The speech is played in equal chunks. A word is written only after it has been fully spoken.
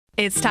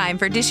It's time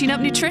for Dishing Up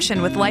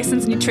Nutrition with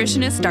licensed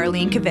nutritionist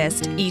Darlene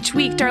Kvist. Each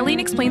week, Darlene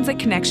explains the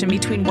connection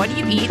between what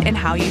you eat and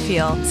how you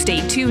feel.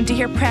 Stay tuned to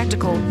hear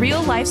practical,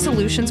 real-life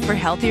solutions for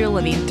healthier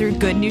living through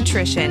good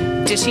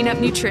nutrition. Dishing Up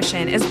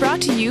Nutrition is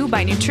brought to you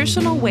by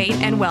Nutritional Weight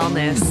and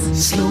Wellness.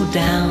 Slow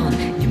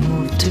down, you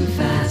move too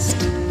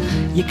fast.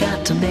 You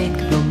got to make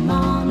the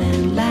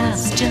morning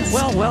last. Just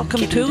well, welcome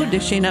to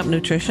Dishing Up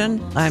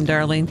Nutrition. I'm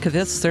Darlene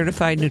Kvist,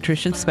 certified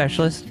nutrition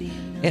specialist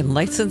and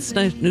licensed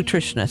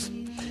nutritionist.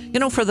 You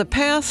know, for the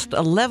past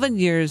 11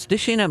 years,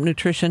 Dishing Up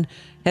Nutrition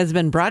has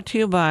been brought to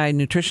you by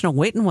Nutritional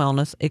Weight and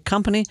Wellness, a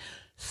company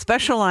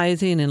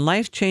specializing in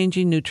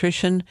life-changing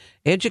nutrition,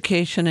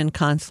 education, and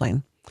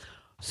counseling.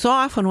 So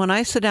often when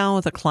I sit down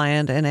with a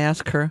client and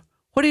ask her,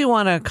 what do you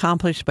want to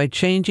accomplish by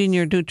changing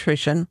your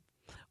nutrition?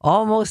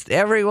 Almost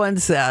everyone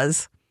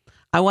says,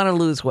 I want to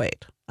lose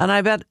weight. And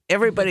I bet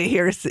everybody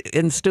here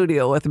in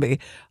studio with me,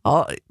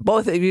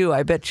 both of you,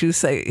 I bet you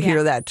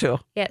hear that too.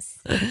 Yes.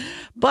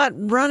 But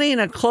running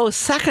a close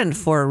second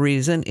for a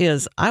reason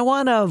is I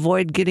want to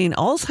avoid getting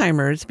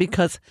Alzheimer's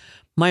because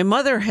my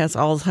mother has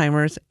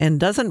Alzheimer's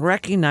and doesn't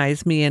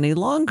recognize me any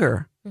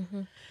longer.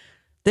 Mm-hmm.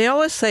 They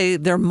always say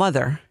their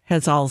mother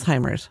has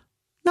Alzheimer's,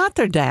 not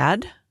their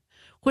dad,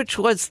 which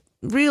was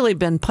really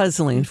been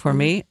puzzling for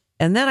me.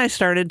 And then I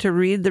started to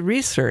read the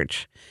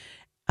research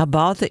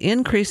about the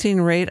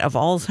increasing rate of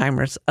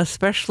Alzheimer's,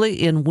 especially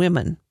in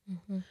women.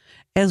 Mm-hmm.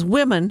 As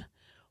women,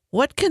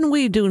 what can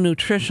we do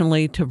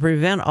nutritionally to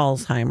prevent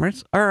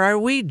Alzheimer's, or are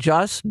we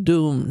just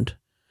doomed?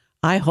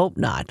 I hope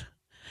not.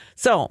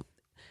 So,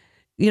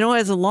 you know,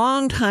 as a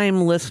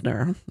longtime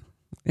listener,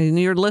 and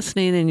you're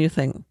listening and you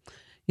think,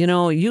 you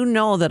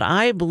know that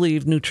I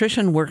believe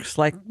nutrition works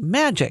like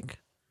magic.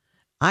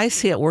 I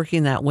see it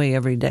working that way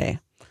every day.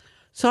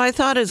 So I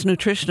thought as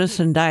nutritionists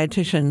and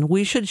dietitian,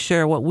 we should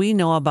share what we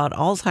know about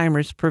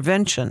Alzheimer's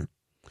prevention.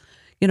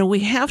 You know, we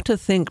have to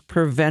think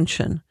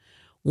prevention.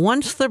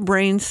 Once the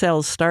brain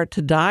cells start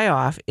to die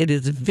off, it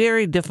is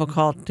very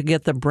difficult to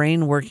get the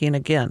brain working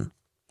again.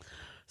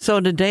 So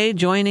today,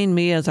 joining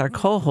me as our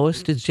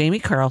co-host is Jamie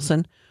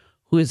Carlson,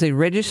 who is a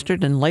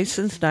registered and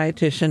licensed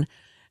dietitian,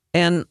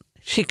 and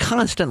she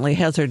constantly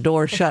has her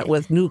door shut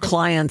with new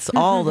clients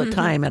all the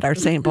time at our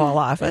St. Paul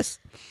office.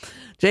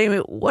 Jamie,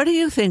 what do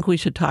you think we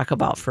should talk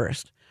about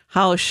first?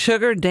 How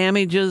sugar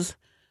damages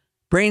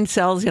brain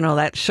cells,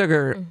 that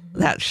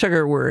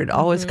sugar word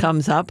always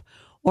comes up,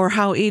 or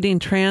how eating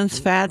trans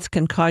fats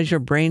can cause your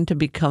brain to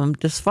become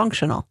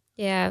dysfunctional.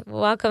 Yeah,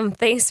 welcome.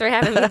 Thanks for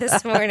having me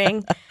this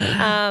morning. We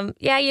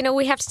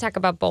have to talk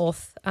about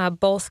both.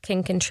 Both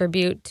can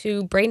contribute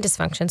to brain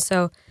dysfunction,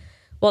 so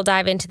we'll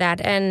dive into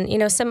that. And,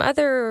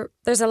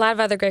 there's a lot of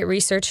other great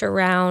research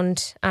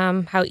around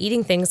how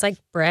eating things like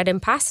bread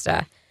and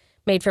pasta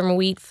made from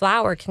wheat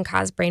flour can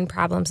cause brain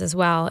problems as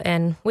well.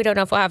 And we don't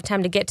know if we'll have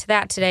time to get to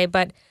that today,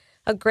 but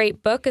a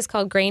great book is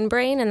called Grain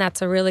Brain, and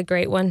that's a really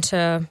great one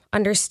to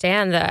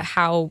understand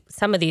how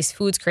some of these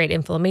foods create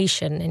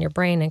inflammation in your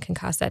brain and can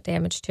cause that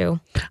damage too.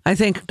 I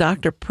think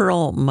Dr.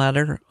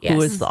 Perlmutter,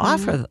 who is the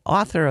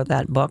author of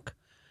that book,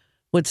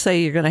 would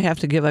say you're going to have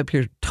to give up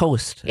your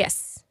toast.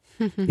 Yes.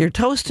 Your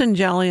toast and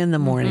jelly in the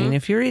morning. Mm-hmm.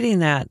 If you're eating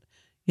that,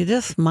 you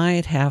just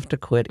might have to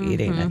quit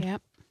eating it.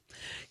 Yep.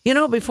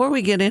 Before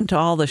we get into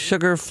all the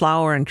sugar,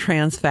 flour, and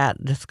trans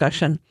fat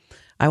discussion,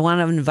 I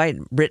want to invite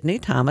Brittany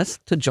Thomas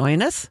to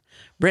join us.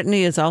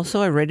 Brittany is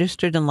also a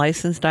registered and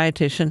licensed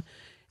dietitian,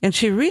 and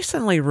she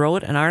recently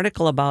wrote an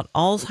article about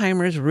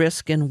Alzheimer's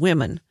risk in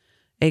women,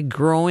 a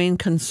growing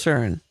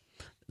concern.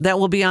 That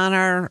will be on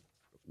our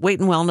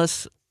Weight and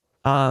Wellness,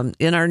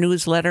 in our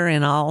newsletter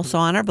and also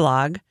on our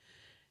blog.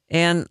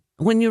 And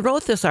when you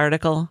wrote this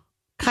article,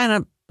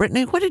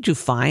 Brittany, what did you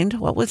find?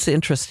 What was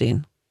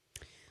interesting?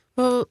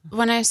 Well,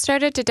 when I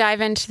started to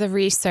dive into the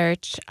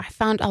research, I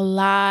found a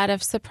lot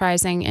of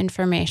surprising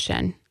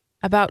information.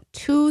 About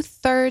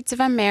 2/3 of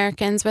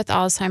Americans with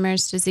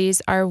Alzheimer's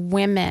disease are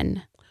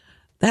women.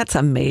 That's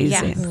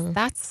amazing.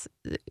 Yes,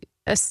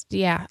 that's,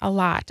 a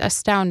lot.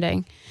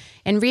 Astounding.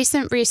 And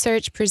recent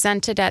research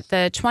presented at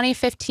the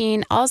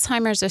 2015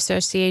 Alzheimer's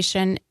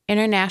Association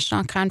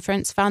International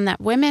Conference found that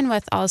women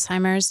with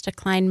Alzheimer's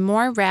decline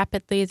more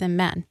rapidly than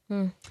men.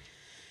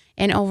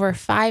 And over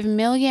 5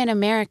 million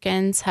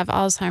Americans have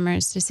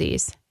Alzheimer's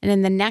disease. And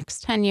in the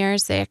next 10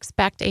 years, they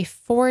expect a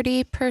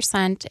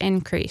 40%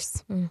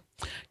 increase.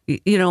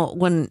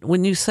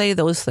 When you say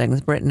those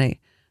things,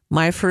 Brittany,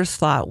 my first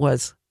thought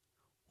was,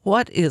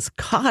 what is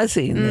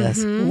causing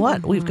this?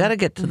 We've got to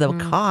get to the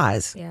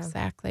cause. Yeah.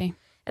 Exactly.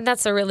 And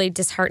that's a really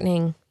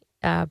disheartening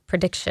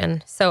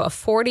prediction. So a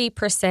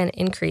 40%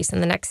 increase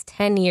in the next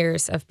 10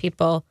 years of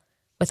people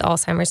with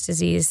Alzheimer's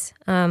disease.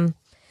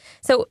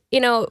 So,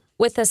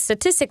 with a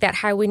statistic that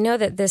high, we know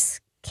that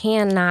this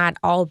cannot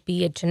all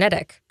be a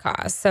genetic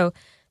cause. So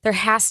there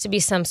has to be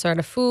some sort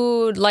of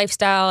food,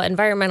 lifestyle,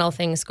 environmental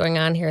things going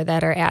on here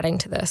that are adding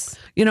to this.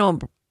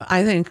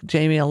 I think,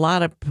 Jamie, a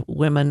lot of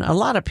women, a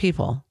lot of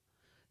people,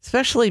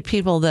 especially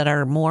people that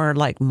are more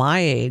like my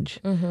age,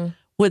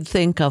 would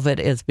think of it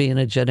as being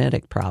a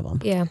genetic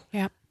problem. Yeah.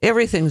 Yeah.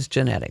 Everything's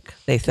genetic,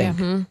 they think.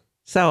 Mm-hmm.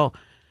 So,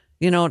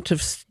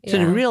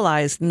 to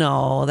realize,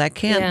 no, that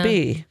can't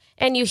be.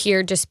 And you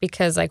hear just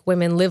because like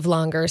women live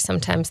longer,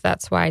 sometimes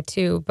that's why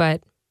too.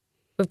 But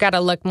we've got to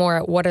look more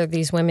at what are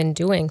these women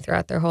doing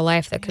throughout their whole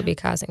life that could be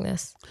causing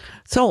this.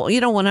 So,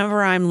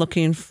 whenever I'm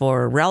looking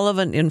for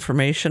relevant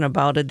information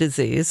about a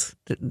disease,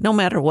 no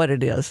matter what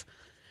it is,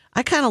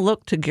 I kind of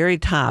look to Gary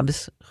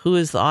Taubes, who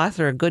is the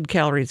author of Good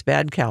Calories,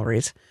 Bad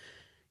Calories.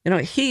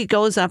 He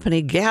goes up and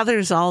he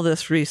gathers all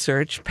this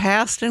research,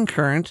 past and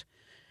current,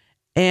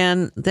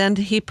 and then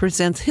he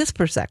presents his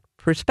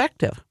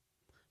perspective.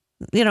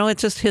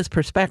 It's just his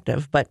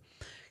perspective. But,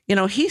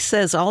 he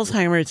says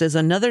Alzheimer's is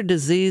another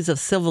disease of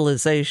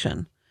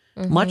civilization,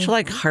 much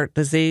like heart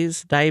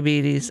disease,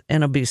 diabetes,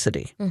 and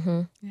obesity.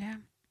 Mm-hmm.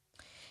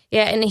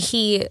 Yeah, and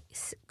he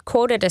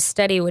quoted a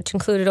study which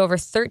included over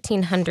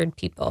 1,300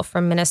 people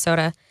from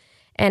Minnesota,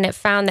 and it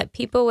found that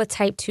people with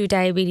type 2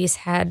 diabetes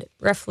had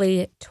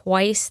roughly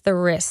twice the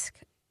risk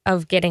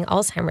of getting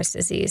Alzheimer's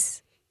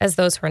disease as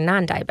those who are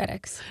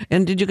non-diabetics.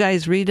 And did you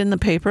guys read in the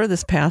paper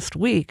this past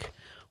week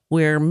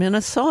where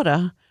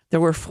Minnesota, there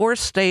were 4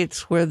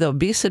 states where the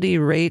obesity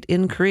rate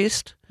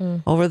increased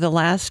over the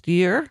last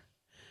year,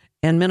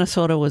 and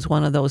Minnesota was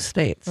one of those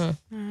states.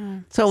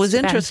 So it was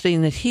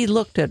interesting that he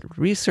looked at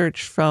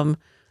research from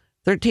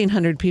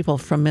 1,300 people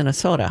from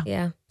Minnesota.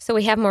 Yeah. So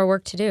we have more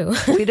work to do.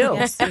 We do.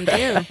 Yes, we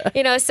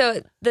do.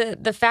 So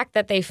the fact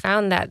that they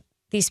found that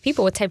these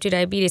people with type 2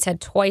 diabetes had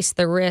twice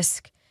the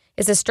risk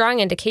is a strong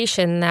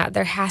indication that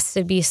there has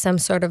to be some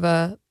sort of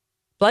a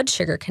blood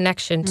sugar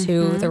connection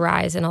to the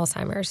rise in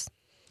Alzheimer's.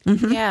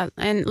 Yeah,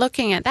 and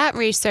looking at that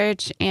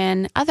research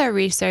and other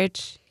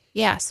research,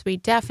 yes, we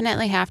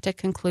definitely have to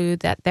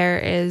conclude that there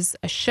is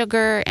a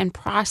sugar and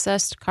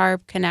processed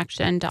carb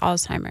connection to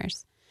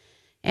Alzheimer's.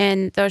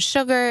 And those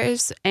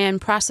sugars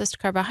and processed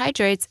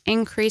carbohydrates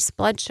increase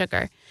blood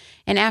sugar.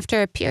 And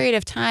after a period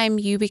of time,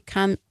 you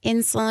become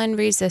insulin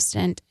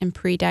resistant and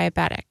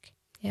pre-diabetic.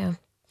 Yeah.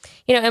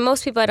 And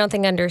most people I don't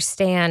think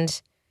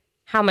understand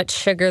how much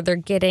sugar they're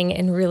getting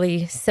in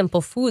really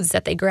simple foods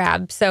that they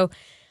grab. So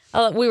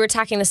we were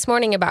talking this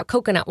morning about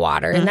coconut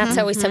water, and that's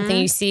always something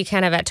you see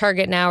kind of at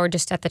Target now or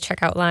just at the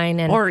checkout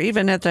line. Or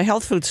even at the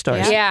health food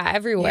stores. Yeah,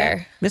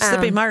 everywhere.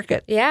 Mississippi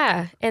Market.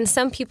 Yeah. And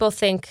some people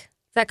think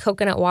that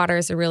coconut water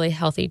is a really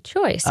healthy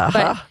choice,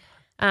 but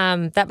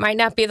that might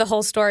not be the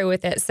whole story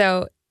with it.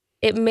 So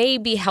it may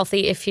be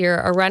healthy if you're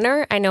a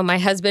runner. I know my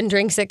husband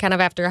drinks it kind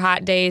of after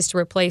hot days to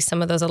replace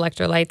some of those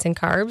electrolytes and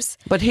carbs.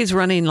 But he's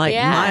running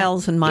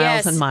miles and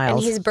miles and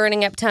miles. And he's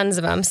burning up tons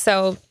of them.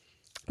 So,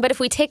 but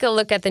if we take a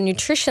look at the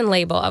nutrition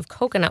label of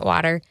coconut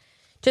water,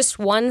 just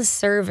one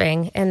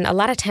serving, and a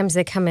lot of times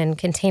they come in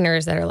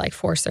containers that are like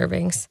 4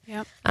 servings.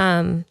 Yep.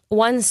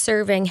 One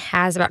serving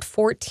has about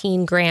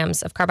 14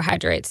 grams of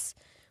carbohydrates,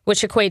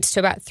 which equates to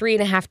about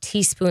 3.5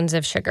 teaspoons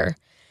of sugar.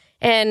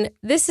 And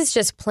this is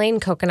just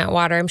plain coconut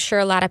water. I'm sure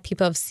a lot of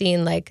people have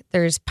seen, like,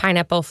 there's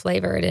pineapple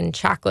flavored and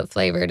chocolate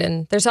flavored,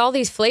 and there's all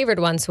these flavored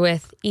ones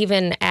with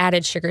even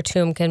added sugar to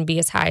them can be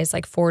as high as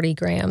like 40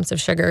 grams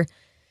of sugar.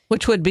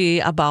 Which would be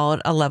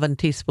about 11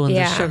 teaspoons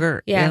of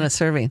sugar in a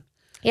serving.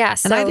 Yeah.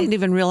 So, and I didn't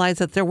even realize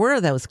that there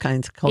were those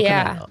kinds of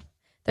coconut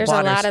there's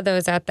waters. A lot of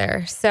those out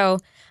there. So,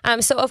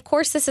 of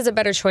course, this is a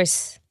better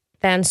choice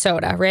than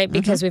soda, right?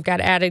 Because we've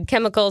got added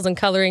chemicals and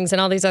colorings and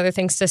all these other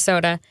things to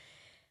soda.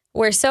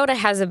 Where soda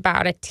has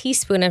about a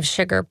teaspoon of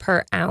sugar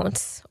per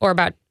ounce, or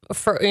about,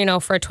 for a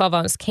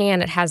 12-ounce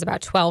can, it has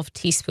about 12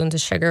 teaspoons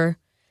of sugar.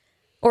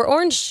 Or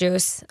orange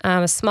juice,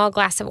 a small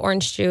glass of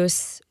orange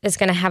juice is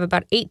going to have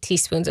about 8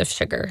 teaspoons of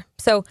sugar.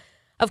 So,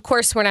 of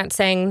course, we're not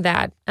saying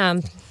that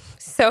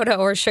soda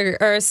or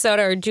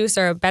juice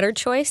are a better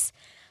choice.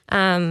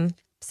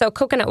 So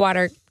coconut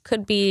water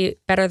could be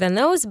better than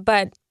those,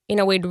 but,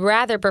 we'd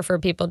rather prefer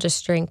people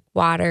just drink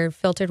water,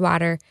 filtered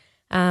water.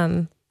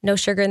 No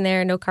sugar in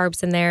there, no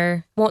carbs in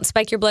there, won't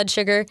spike your blood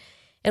sugar.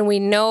 And we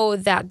know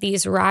that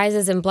these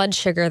rises in blood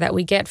sugar that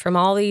we get from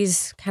all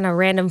these kind of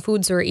random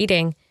foods we're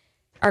eating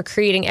are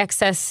creating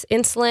excess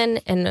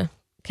insulin and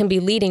can be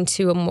leading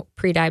to a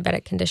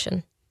pre-diabetic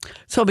condition.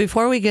 So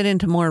before we get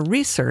into more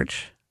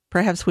research,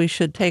 perhaps we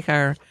should take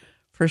our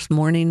first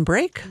morning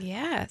break.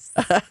 Yes.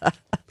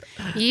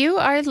 You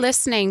are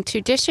listening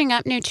to Dishing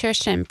Up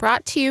Nutrition,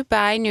 brought to you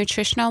by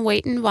Nutritional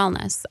Weight and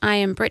Wellness. I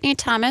am Brittany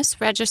Thomas,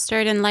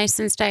 registered and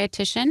licensed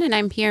dietitian, and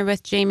I'm here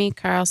with Jamie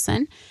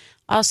Carlson,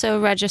 also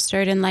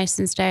registered and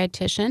licensed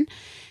dietitian,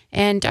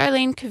 and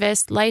Darlene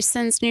Kvist,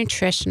 licensed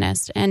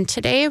nutritionist. And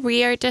today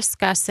we are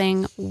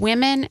discussing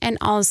women and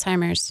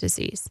Alzheimer's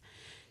disease.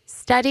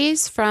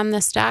 Studies from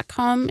the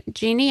Stockholm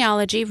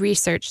Genealogy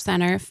Research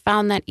Center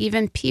found that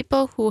even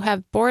people who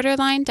have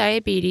borderline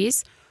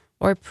diabetes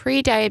or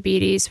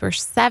prediabetes were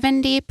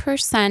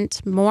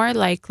 70% more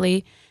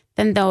likely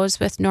than those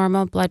with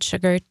normal blood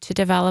sugar to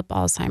develop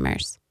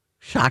Alzheimer's.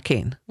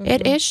 Shocking.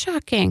 It is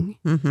shocking.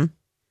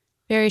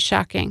 Very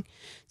shocking.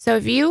 So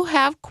if you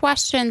have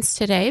questions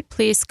today,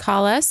 please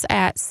call us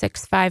at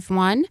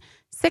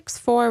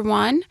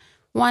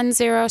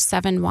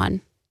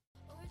 651-641-1071.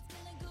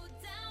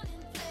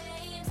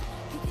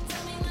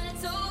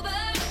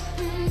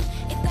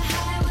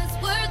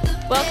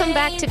 Welcome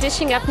back to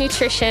Dishing Up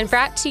Nutrition,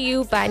 brought to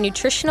you by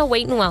Nutritional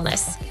Weight and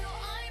Wellness.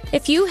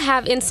 If you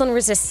have insulin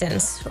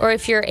resistance, or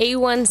if your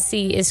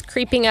A1C is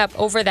creeping up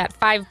over that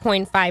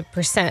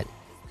 5.5%,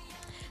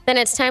 then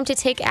it's time to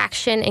take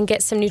action and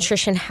get some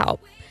nutrition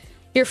help.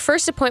 Your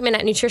first appointment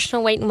at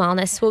Nutritional Weight and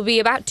Wellness will be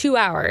about 2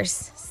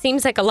 hours.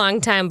 Seems like a long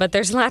time, but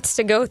there's lots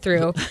to go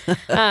through.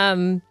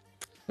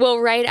 We'll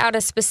write out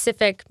a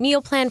specific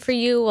meal plan for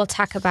you. We'll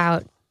talk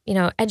about,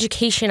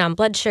 education on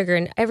blood sugar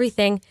and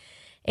everything.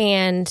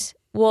 And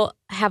we'll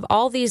have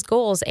all these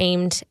goals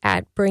aimed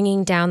at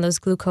bringing down those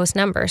glucose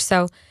numbers.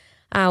 So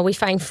we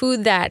find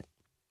food that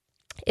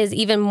is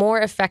even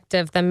more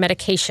effective than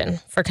medication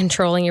for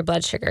controlling your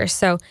blood sugar.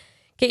 So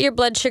get your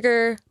blood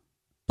sugars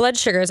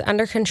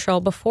under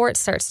control before it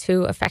starts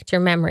to affect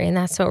your memory. And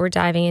that's what we're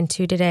diving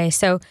into today.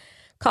 So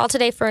call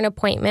today for an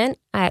appointment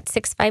at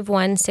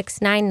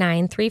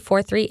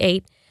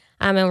 651-699-3438.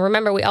 And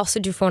remember, we also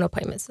do phone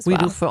appointments as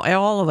well.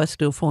 All of us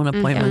do phone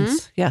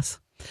appointments. Yes.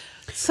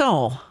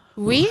 So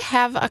we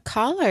have a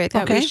caller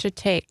that we should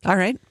take. All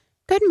right.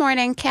 Good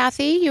morning,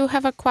 Kathy. You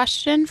have a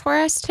question for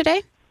us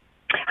today?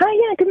 Hi,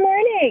 yeah, good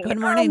morning. Good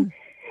morning.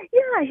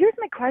 Here's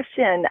my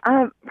question.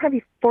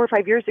 Probably 4 or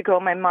 5 years ago,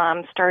 my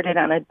mom started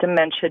on a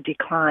dementia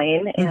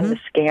decline, and the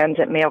scans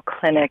at Mayo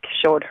Clinic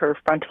showed her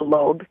frontal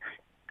lobe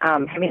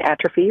having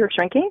atrophy or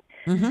shrinking.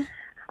 And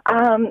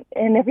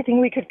everything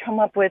we could come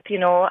up with,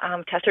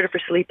 tested her for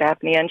sleep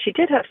apnea, and she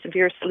did have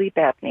severe sleep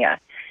apnea.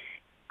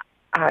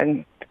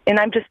 And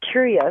I'm just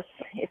curious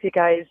if you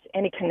guys,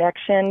 any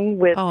connection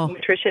with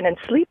nutrition and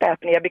sleep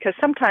apnea, because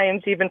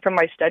sometimes even from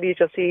my studies,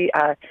 you'll see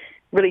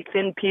really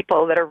thin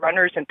people that are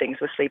runners and things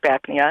with sleep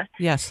apnea.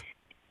 Yes.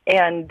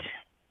 And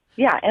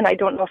I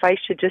don't know if I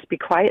should just be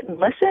quiet and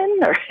listen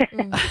or.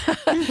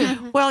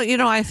 Well,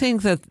 I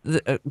think that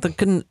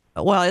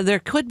there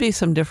could be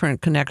some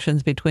different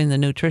connections between the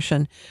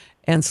nutrition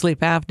and sleep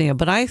apnea,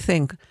 but I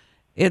think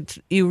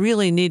you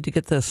really need to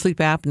get the sleep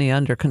apnea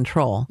under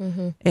control.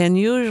 And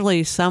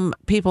usually some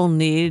people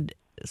need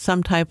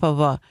some type of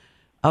a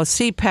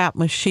CPAP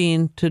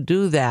machine to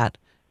do that.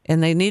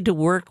 And they need to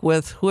work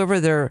with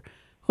whoever their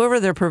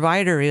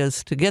provider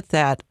is to get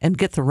that and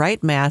get the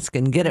right mask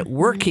and get it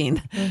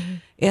working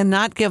and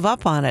not give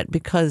up on it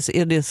because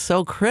it is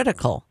so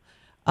critical.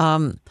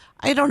 I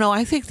don't know.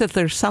 I think that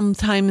there's some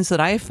times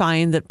that I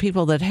find that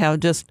people that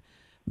have just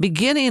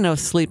beginning of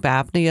sleep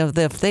apnea,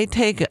 if they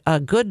take a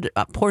good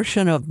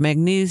portion of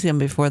magnesium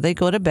before they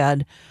go to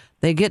bed,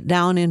 they get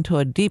down into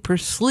a deeper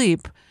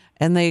sleep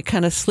and they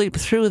kind of sleep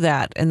through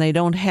that and they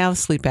don't have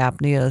sleep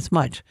apnea as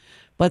much.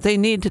 But they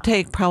need to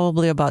take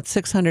probably about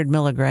 600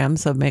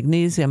 milligrams of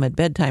magnesium at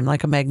bedtime,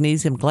 like a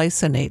magnesium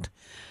glycinate.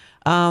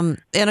 And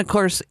of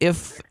course,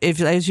 if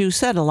as you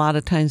said, a lot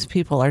of times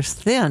people are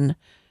thin,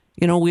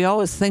 we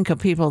always think of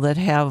people that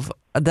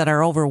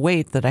are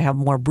overweight, that have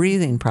more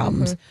breathing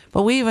problems.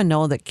 But we even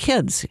know that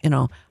kids,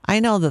 I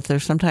know that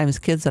there's sometimes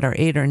kids that are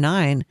 8 or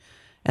 9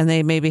 and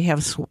they maybe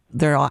have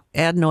their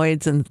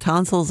adenoids and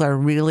tonsils are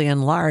really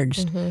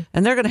enlarged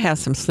and they're going to have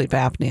some sleep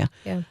apnea.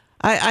 Yeah.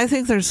 I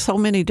think there's so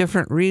many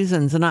different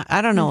reasons. And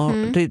I don't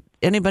know, did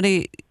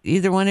anybody,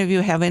 either one of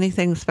you have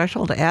anything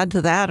special to add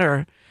to that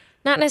or?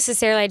 Not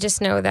necessarily. I just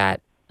know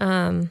that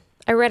I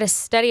read a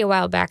study a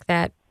while back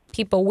that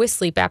people with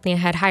sleep apnea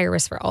had higher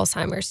risk for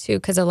Alzheimer's too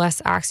because of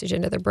less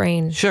oxygen to their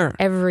brain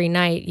every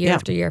night, year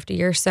after year after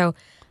year. So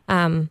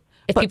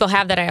if people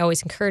have that, I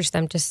always encourage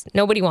them. Just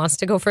nobody wants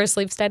to go for a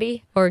sleep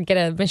study or get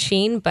a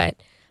machine, but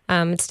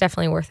it's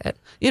definitely worth it.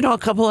 A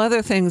couple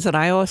other things that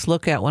I always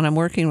look at when I'm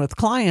working with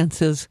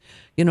clients is,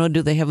 do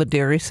they have a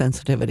dairy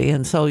sensitivity?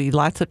 And so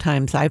lots of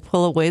times I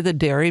pull away the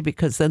dairy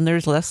because then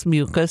there's less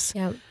mucus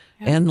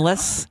and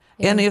less.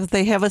 And if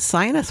they have a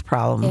sinus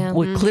problem,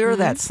 we clear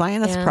that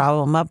sinus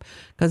problem up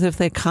because if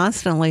they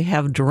constantly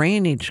have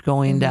drainage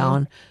going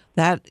down,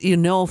 that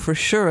for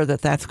sure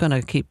that that's going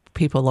to keep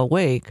people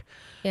awake.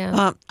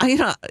 Yeah.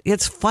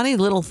 It's funny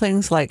little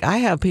things like I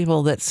have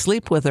people that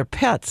sleep with their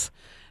pets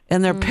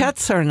and their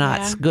pets are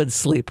not good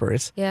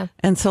sleepers. Yeah.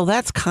 And so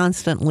that's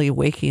constantly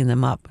waking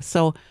them up.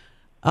 So,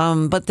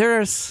 but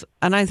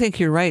and I think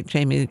you're right,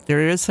 Jamie,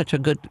 there is such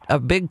a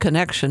big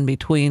connection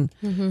between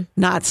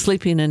not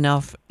sleeping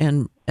enough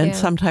and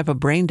some type of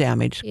brain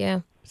damage. Yeah.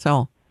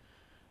 So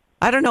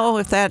I don't know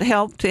if that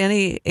helped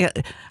any.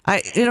 It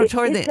does.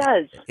 Toward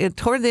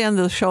the end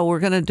of the show, we're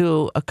going to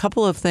do a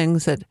couple of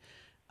things that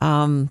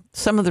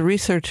some of the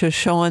research has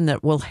shown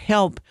that will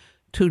help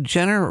to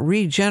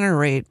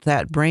regenerate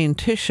that brain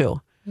tissue.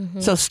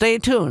 So stay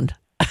tuned.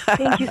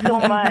 Thank you so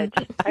much.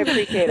 I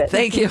appreciate it.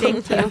 Thank you.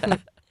 Thank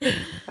you.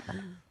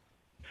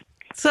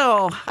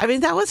 So,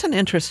 that was an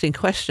interesting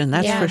question,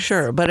 that's for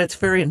sure. But it's a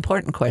very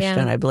important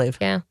question, I believe.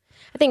 Yeah.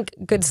 I think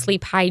good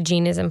sleep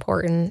hygiene is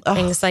important.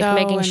 Things like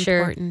making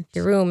sure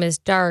your room is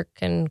dark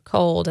and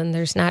cold and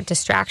there's not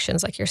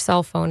distractions like your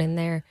cell phone in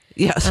there.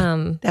 Yes,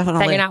 definitely.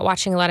 That you're not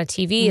watching a lot of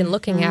TV and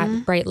looking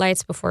at bright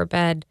lights before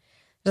bed.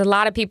 There's a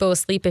lot of people with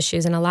sleep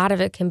issues, and a lot of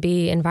it can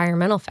be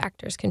environmental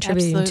factors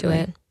contributing Absolutely.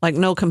 to it. Like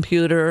no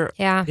computer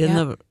Yeah.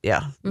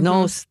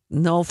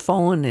 no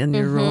phone in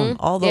your room,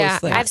 all those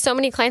things. I have so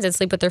many clients that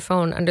sleep with their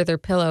phone under their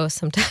pillow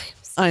sometimes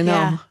I know.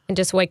 Yeah. and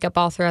just wake up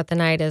all throughout the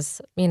night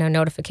as,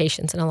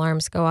 notifications and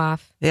alarms go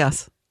off.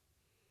 Yes.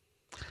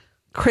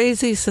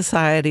 Crazy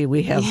society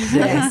we have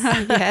today.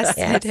 Yes,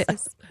 Yes. it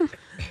is.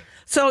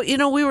 So,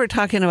 we were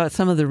talking about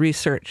some of the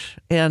research,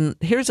 and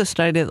here's a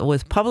study that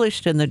was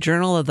published in the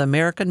Journal of the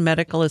American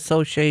Medical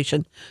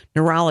Association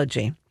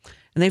Neurology.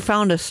 And they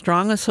found a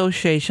strong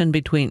association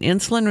between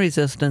insulin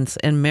resistance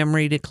and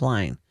memory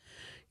decline.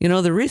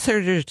 The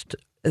researchers,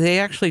 they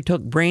actually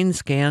took brain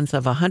scans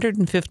of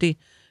 150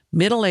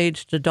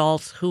 middle-aged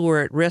adults who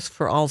were at risk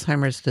for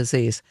Alzheimer's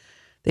disease.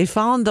 They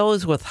found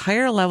those with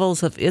higher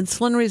levels of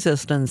insulin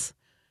resistance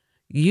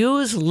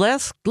use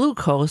less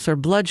glucose or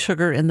blood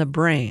sugar in the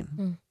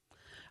brain.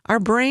 Our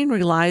brain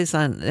relies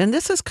on, and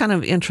this is kind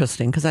of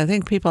interesting because I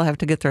think people have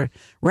to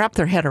wrap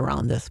their head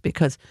around this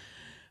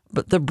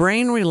but the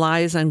brain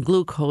relies on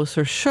glucose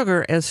or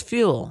sugar as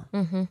fuel.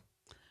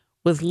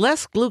 With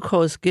less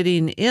glucose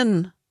getting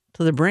in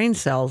to the brain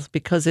cells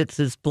because it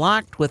is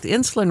blocked with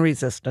insulin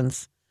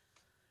resistance,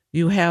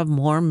 you have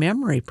more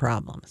memory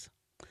problems.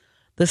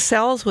 The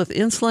cells with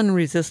insulin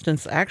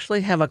resistance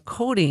actually have a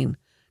coating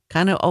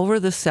kind of over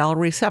the cell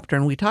receptor,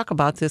 and we talk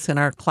about this in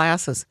our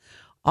classes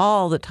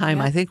all the time.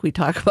 Yeah. I think we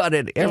talk about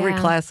it every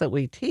class that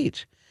we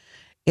teach.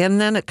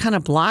 And then it kind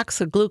of blocks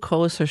the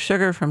glucose or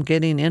sugar from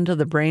getting into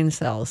the brain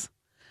cells.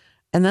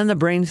 And then the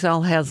brain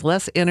cell has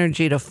less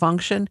energy to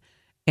function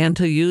and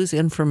to use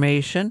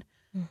information,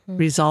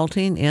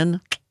 resulting in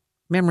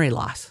memory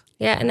loss.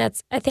 Yeah, and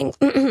that's, I think,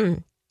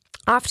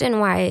 often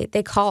why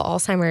they call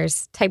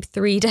Alzheimer's type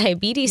 3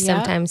 diabetes Yeah.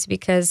 sometimes,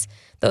 because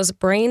those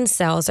brain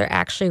cells are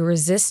actually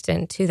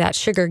resistant to that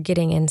sugar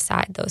getting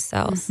inside those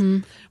cells.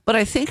 But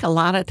I think a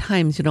lot of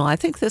times, I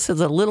think this is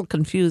a little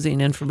confusing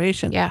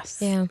information. Yes.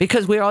 Yeah.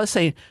 Because we always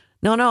say,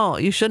 no,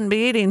 you shouldn't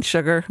be eating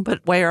sugar,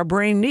 but why our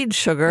brain needs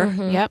sugar.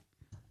 Yep.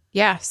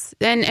 Yes.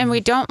 And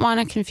we don't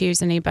want to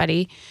confuse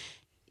anybody.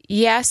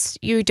 Yes,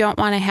 you don't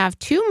want to have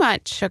too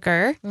much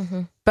sugar,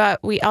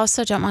 but we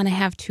also don't want to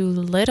have too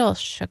little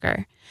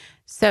sugar.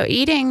 So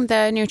eating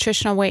the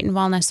nutritional weight and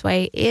wellness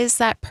way is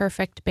that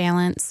perfect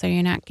balance. So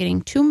you're not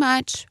getting too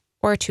much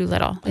or too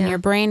little, and your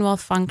brain will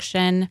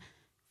function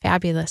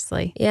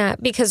fabulously. Yeah,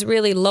 because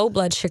really low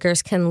blood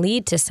sugars can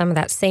lead to some of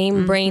that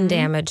same brain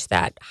damage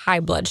that high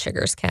blood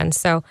sugars can.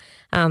 So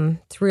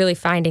it's really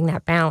finding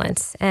that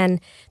balance.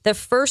 And the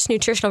first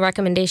nutritional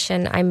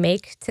recommendation I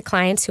make to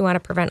clients who want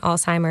to prevent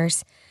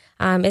Alzheimer's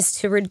is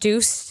to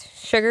reduce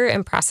sugar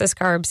and processed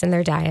carbs in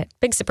their diet.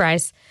 Big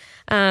surprise.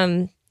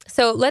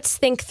 So let's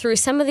think through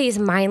some of these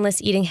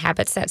mindless eating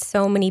habits that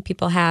so many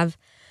people have.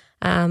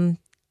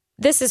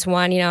 This is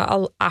one,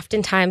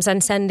 oftentimes on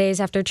Sundays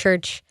after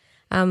church,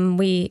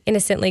 we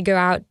innocently go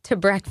out to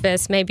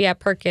breakfast, maybe at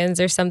Perkins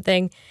or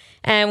something,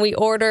 and we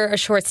order a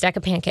short stack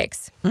of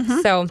pancakes.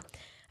 So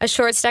a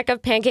short stack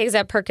of pancakes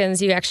at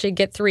Perkins, you actually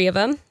get 3 of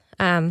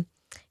them.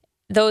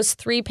 Those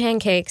 3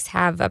 pancakes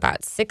have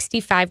about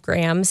 65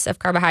 grams of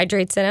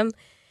carbohydrates in them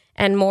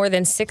and more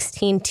than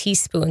 16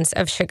 teaspoons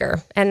of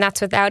sugar. And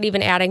that's without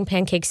even adding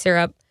pancake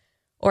syrup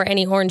or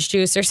any orange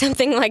juice or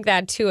something like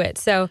that to it.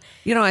 So,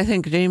 I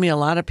think, Jamie, a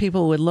lot of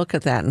people would look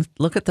at that and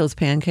look at those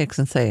pancakes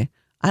and say,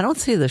 I don't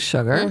see the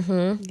sugar.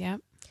 Yep.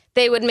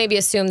 they would maybe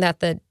assume that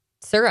the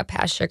syrup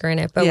has sugar in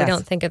it, but Yes. we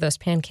don't think of those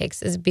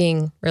pancakes as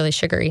being really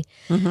sugary.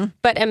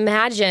 But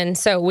imagine,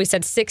 so we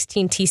said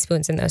 16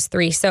 teaspoons in those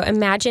 3. So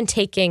imagine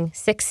taking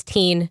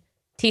 16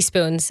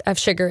 teaspoons of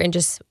sugar and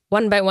just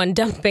one by one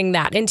dumping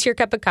that into your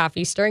cup of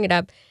coffee, stirring it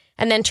up,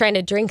 and then trying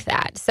to drink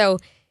that. So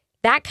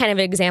that kind of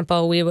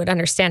example, we would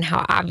understand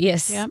how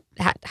obvious, Yep.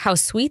 how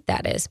sweet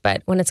that is.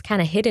 But when it's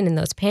kind of hidden in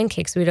those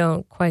pancakes, we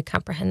don't quite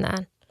comprehend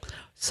that.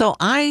 So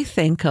I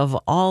think of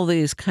all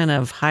these kind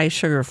of high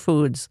sugar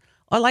foods,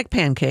 I like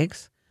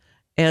pancakes,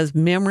 as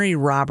memory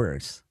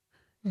robbers.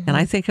 And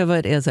I think of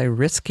it as a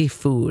risky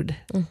food.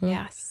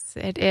 Yes,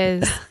 it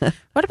is.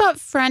 What about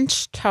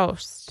French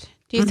toast?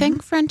 Do you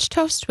think French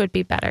toast would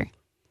be better?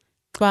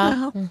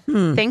 Well,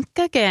 think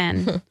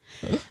again.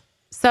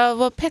 So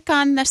we'll pick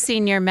on the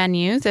senior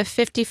menu, the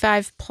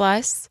 55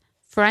 plus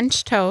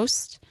French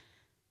toast.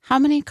 How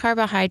many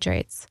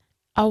carbohydrates?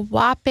 A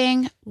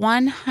whopping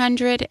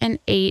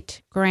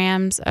 108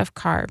 grams of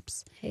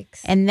carbs.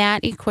 And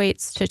that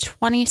equates to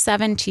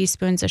 27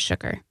 teaspoons of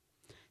sugar.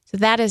 So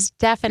that is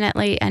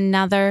definitely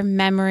another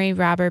memory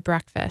robber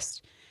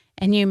breakfast.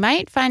 And you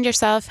might find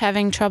yourself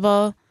having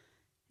trouble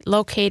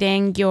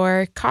locating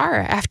your car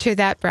after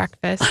that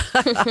breakfast.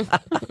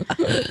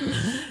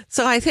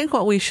 So I think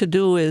what we should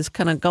do is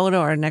kind of go to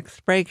our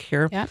next break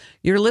here. Yep.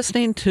 You're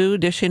listening to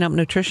Dishing Up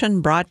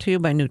Nutrition, brought to you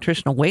by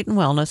Nutritional Weight and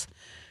Wellness,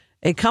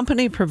 a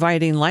company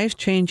providing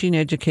life-changing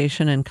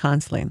education and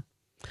counseling.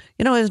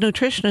 You know, as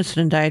nutritionists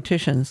and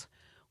dietitians,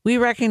 we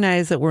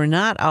recognize that we're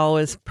not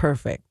always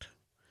perfect.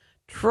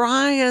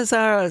 Try as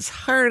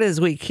hard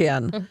as we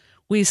can.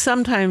 We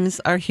sometimes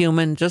are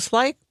human, just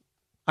like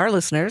our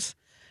listeners,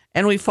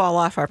 and we fall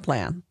off our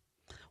plan.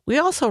 We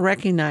also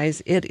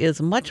recognize it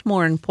is much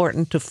more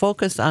important to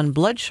focus on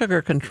blood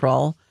sugar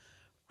control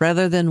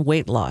rather than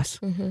weight loss.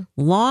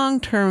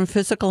 Long-term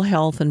physical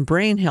health and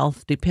brain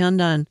health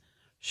depend on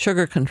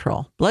sugar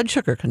control, blood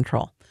sugar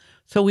control.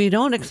 So we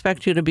don't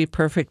expect you to be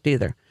perfect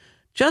either.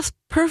 Just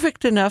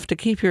perfect enough to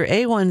keep your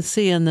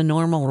A1C in the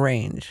normal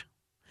range.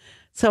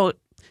 So,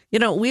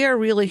 we are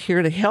really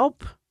here to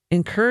help,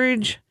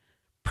 encourage,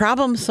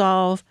 problem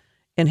solve,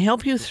 and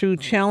help you through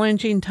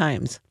challenging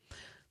times.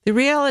 The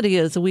reality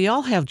is we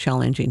all have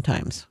challenging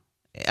times.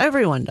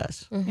 Everyone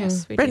does.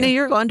 Yes, we Brittany, do.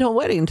 you're going to a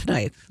wedding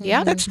tonight.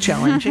 Yep. That's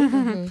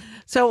challenging.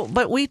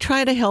 But we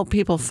try to help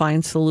people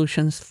find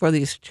solutions for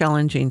these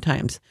challenging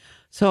times.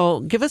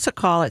 So give us a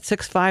call at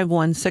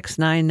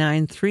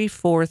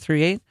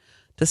 651-699-3438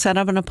 to set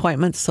up an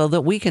appointment so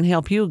that we can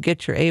help you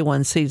get your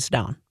A1Cs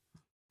down.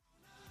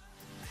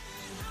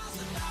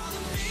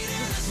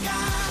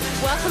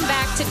 Welcome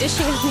back to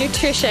Dishing of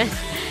Nutrition.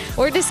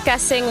 We're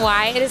discussing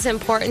why it is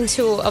important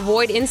to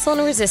avoid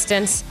insulin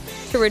resistance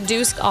to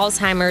reduce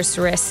Alzheimer's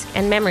risk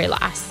and memory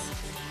loss.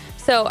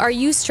 So, are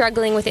you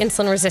struggling with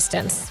insulin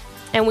resistance?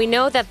 And we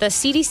know that the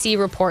CDC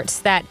reports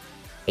that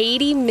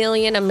 80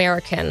 million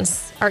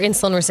Americans are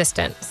insulin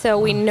resistant. So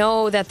we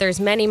know that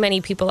there's many,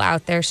 many people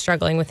out there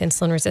struggling with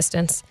insulin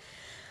resistance.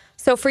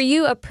 So for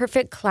you, a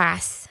perfect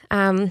class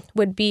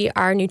would be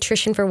our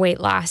Nutrition for Weight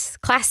Loss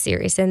class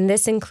series. And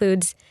this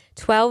includes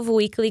 12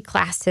 weekly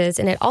classes,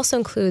 and it also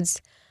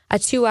includes a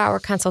 2-hour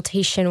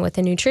consultation with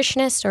a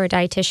nutritionist or a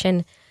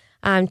dietitian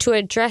to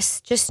address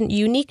just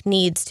unique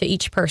needs to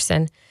each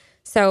person.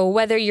 So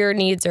whether your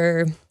needs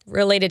are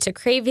related to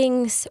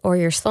cravings or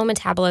your slow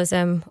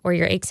metabolism or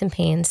your aches and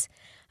pains,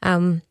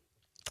 all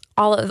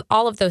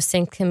of those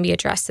things can be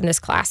addressed in this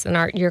class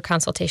and your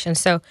consultation.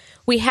 So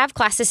we have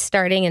classes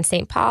starting in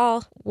St.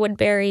 Paul,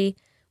 Woodbury,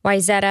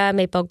 Wayzata,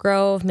 Maple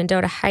Grove,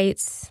 Mendota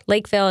Heights,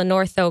 Lakeville, and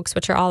North Oaks,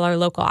 which are all our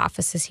local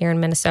offices here in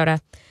Minnesota.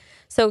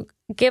 So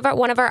give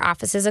one of our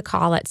offices a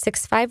call at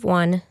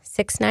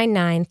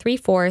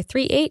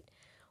 651-699-3438,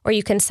 or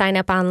you can sign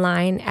up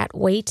online at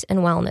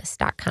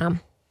weightandwellness.com.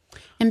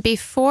 And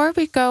before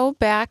we go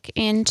back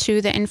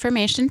into the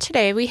information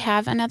today, we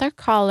have another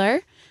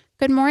caller.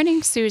 Good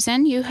morning,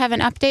 Susan. You have an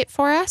update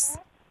for us?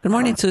 Good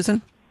morning,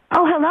 Susan.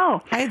 Oh,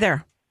 hello. Hi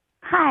there.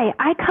 Hi.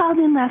 I called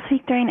in last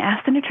week during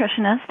Ask the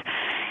Nutritionist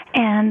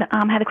and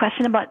had a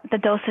question about the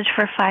dosage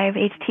for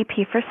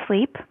 5-HTP for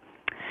sleep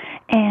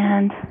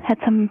and had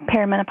some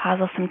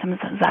perimenopausal symptoms.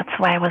 That's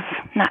why I was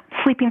not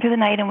sleeping through the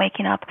night and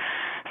waking up.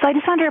 So I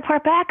just wanted to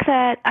report back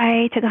that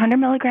I took 100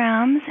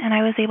 milligrams and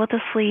I was able to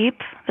sleep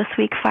this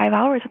week 5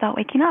 hours without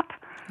waking up.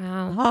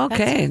 Wow.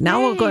 Okay.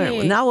 Now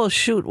we'll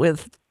shoot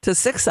to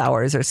 6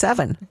 hours or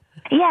 7.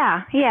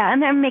 Yeah,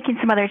 and I'm making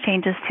some other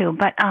changes too.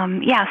 But so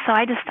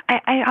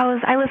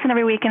I listen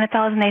every week, and it's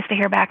always nice to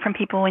hear back from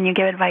people when you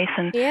give advice.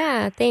 And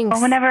Yeah, thanks.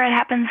 well, whenever it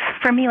happens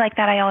for me like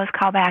that, I always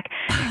call back.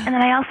 And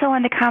then I also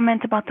wanted to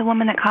comment about the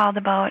woman that called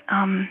about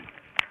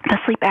the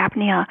sleep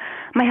apnea.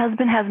 My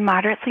husband has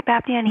moderate sleep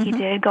apnea, and he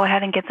did go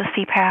ahead and get the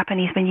CPAP, and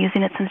he's been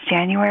using it since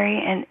January,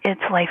 and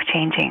it's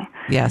life-changing.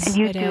 Yes. And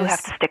you It do is.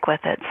 have to stick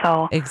with it.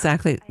 So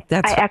Exactly.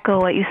 I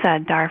echo what you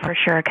said, Dar, for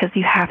sure, because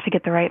you have to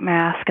get the right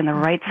mask and the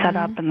right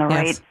setup and the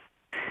Yes. right.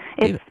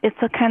 It's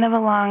a kind of a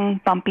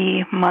long,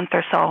 bumpy month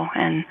or so,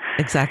 and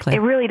Exactly. it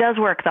really does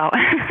work, though.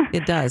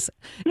 It does.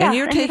 Yeah, And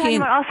you're talking taking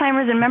about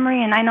Alzheimer's and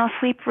memory, and I know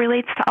sleep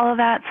relates to all of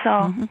that, so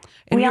And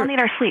we all you're- need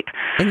our sleep.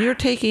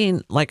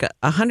 like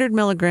 100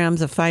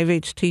 milligrams of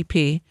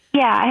 5-HTP.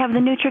 Yeah, I have the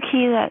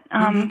NutriKey that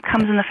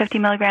comes in the 50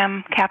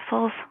 milligram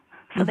capsules.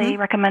 So they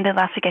recommended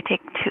last week I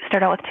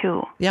start out with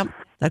 2. Yep.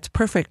 That's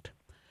perfect.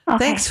 Okay.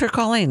 Thanks for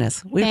calling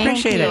us. We Thank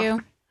appreciate it.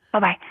 you.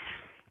 Bye-bye.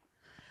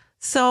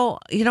 So,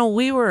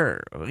 we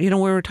were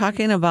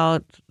talking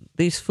about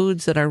these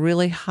foods that are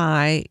really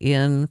high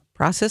in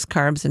processed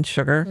carbs and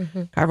sugar,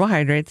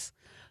 carbohydrates.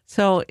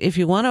 So if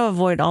you want to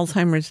avoid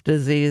Alzheimer's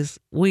disease,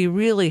 we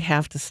really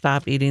have to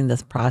stop eating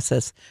this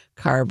processed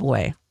carb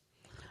way.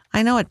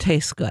 I know it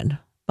tastes good,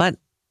 but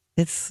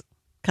it's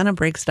kind of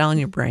breaks down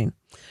your brain.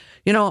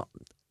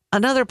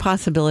 Another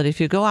possibility, if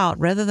you go out,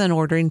 rather than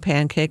ordering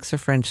pancakes or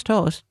French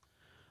toast,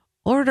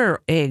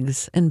 order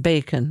eggs and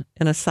bacon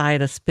and a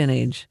side of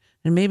spinach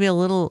and maybe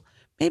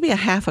a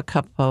half a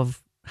cup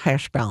of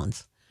hash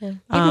browns. Yeah. You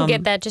can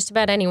get that just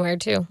about anywhere,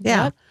 too.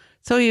 Yeah. Yep.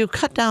 So you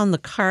cut down the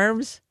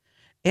carbs,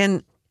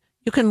 and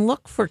you can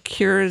look for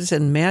cures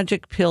and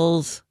magic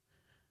pills.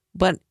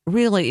 But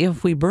really,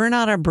 if we burn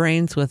out our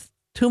brains with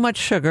too much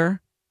sugar,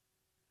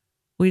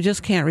 we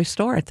just can't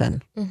restore it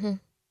then. Mm-hmm.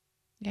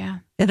 Yeah.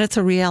 And it's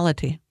a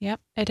reality. Yep,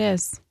 it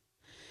is.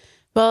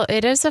 Well,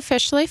 it is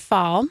officially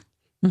fall.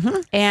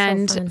 Mm-hmm.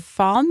 And So fun.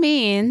 fall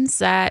means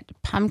that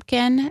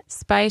pumpkin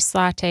spice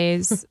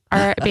lattes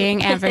are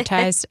being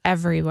advertised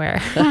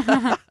everywhere.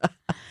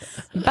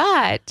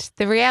 But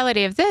the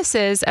reality of this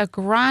is a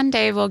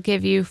grande will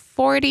give you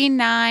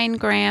 49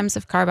 grams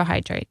of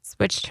carbohydrates,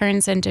 which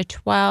turns into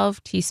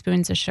 12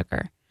 teaspoons of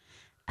sugar.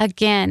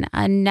 Again,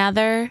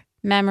 another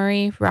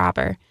memory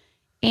robber.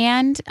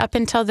 And up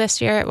until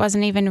this year, it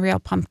wasn't even real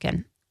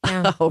pumpkin.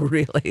 Yeah. Oh,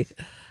 really?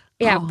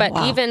 Yeah, Oh, but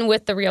wow. even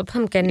with the real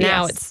pumpkin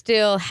now, Yes. it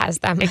still has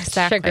that much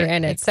Exactly, sugar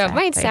in it. So it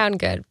might exactly. sound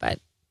good,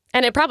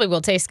 and it probably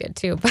will taste good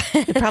too. But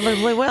It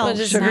probably will. we'll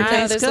just Sugar know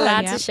tastes there's good.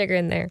 lots Yep. of sugar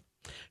in there.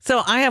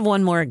 So I have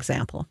one more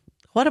example.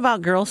 What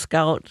about Girl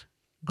Scout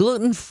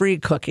gluten-free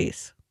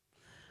cookies?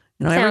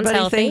 You know, Sounds everybody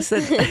healthy. thinks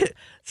that.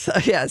 So,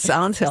 yeah, it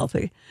sounds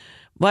healthy,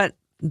 but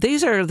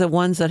these are the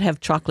ones that have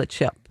chocolate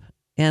chip,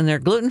 and they're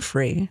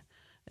gluten-free,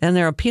 and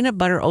they're a peanut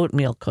butter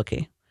oatmeal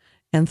cookie,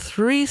 and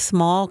 3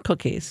 small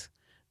cookies.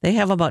 They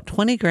have about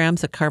 20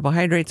 grams of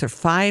carbohydrates or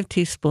 5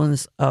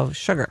 teaspoons of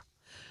sugar.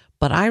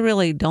 But I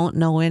really don't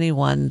know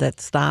anyone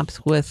that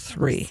stops with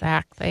 3.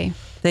 Exactly.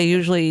 They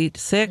usually eat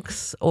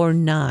 6 or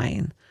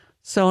 9.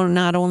 So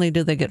not only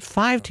do they get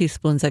 5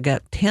 teaspoons, they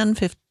get 10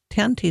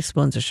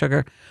 teaspoons of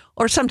sugar,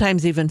 or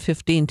sometimes even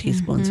 15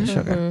 teaspoons of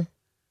sugar.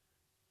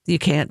 You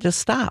can't just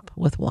stop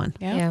with one.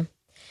 Yep. Yeah.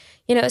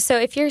 You know, so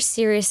if you're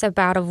serious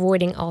about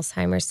avoiding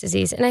Alzheimer's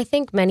disease, and I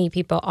think many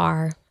people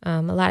are,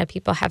 a lot of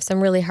people have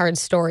some really hard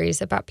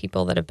stories about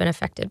people that have been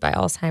affected by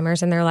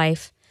Alzheimer's in their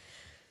life.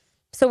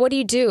 So what do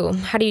you do?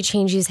 How do you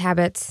change these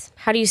habits?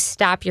 How do you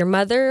stop your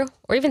mother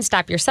or even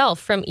stop yourself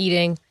from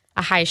eating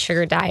a high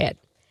sugar diet?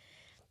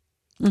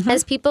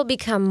 As people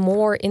become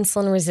more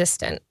insulin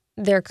resistant,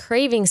 their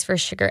cravings for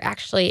sugar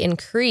actually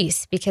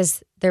increase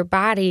because their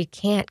body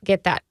can't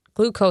get that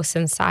glucose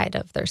inside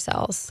of their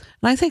cells.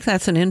 And I think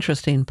that's an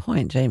interesting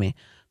point, Jamie,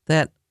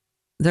 that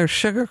their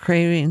sugar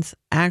cravings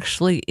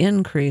actually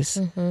increase.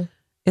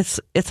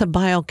 It's a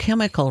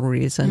biochemical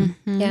reason.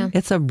 Yeah.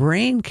 It's a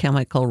brain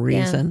chemical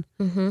reason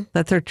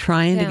that they're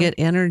trying to Yeah. get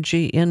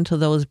energy into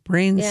those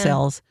brain Yeah.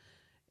 cells.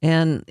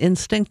 And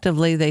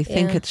instinctively, they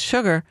think Yeah. it's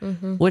sugar,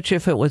 which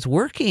if it was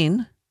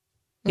working,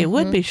 it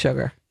would be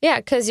sugar. Yeah,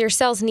 because your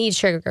cells need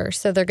sugar,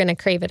 so they're going to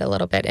crave it a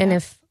little bit. And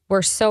if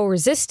we're so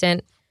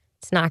resistant,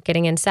 it's not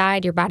getting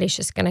inside. Your body's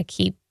just going to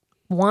keep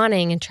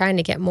wanting and trying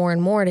to get more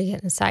and more to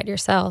get inside your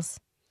cells.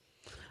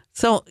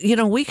 So, you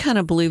know, we kind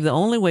of believe the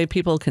only way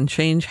people can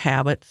change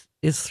habits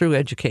is through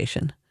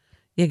education.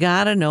 You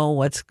got to know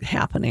what's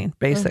happening,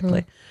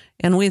 basically.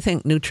 And we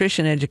think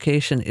nutrition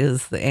education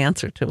is the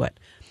answer to it.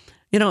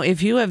 You know,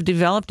 if you have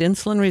developed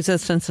insulin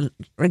resistance,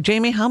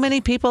 Jamie, how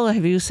many people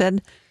have you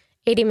said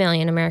 80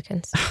 million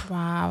Americans.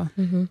 Wow.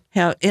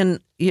 have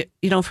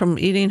from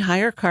eating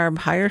higher carb,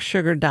 higher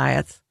sugar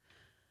diets?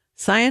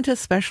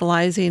 Scientists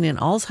specializing in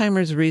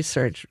Alzheimer's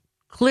research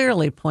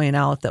clearly point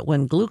out that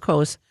when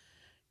glucose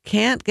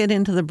can't get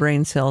into the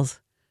brain cells,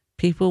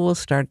 people will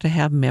start to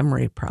have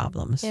memory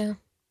problems. Yeah.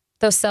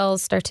 Those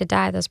cells start to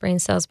die. Those brain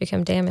cells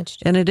become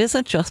damaged. And it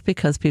isn't just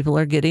because people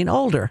are getting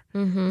older.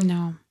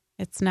 No,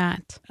 it's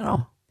not.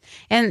 No.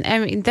 And I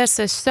mean, this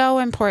is so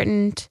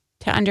important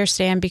to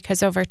understand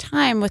because over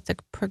time, with the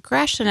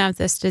progression of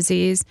this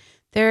disease,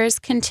 there is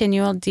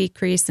continual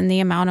decrease in the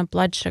amount of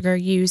blood sugar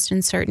used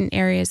in certain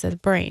areas of the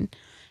brain.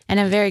 And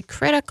a very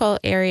critical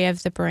area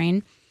of the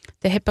brain,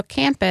 the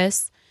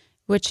hippocampus,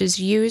 which is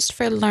used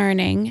for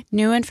learning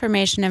new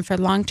information and for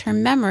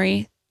long-term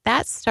memory,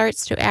 that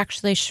starts to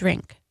actually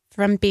shrink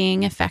from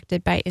being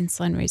affected by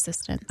insulin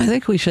resistance. I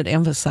think we should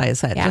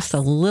emphasize that Yes. just a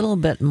little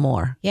bit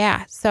more.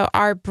 Yeah. So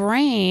our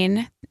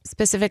brain,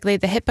 specifically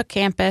the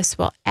hippocampus,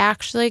 will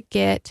actually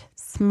get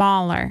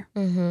smaller.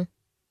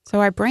 So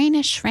our brain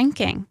is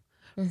shrinking.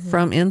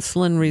 From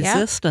insulin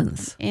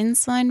resistance.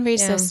 Insulin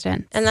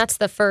resistance. And that's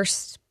the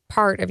first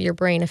part of your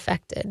brain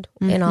affected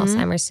in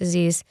Alzheimer's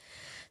disease.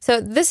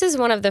 So this is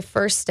one of the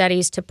first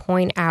studies to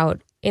point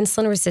out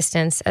insulin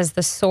resistance as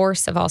the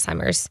source of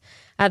Alzheimer's.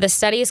 The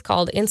study is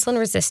called Insulin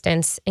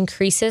Resistance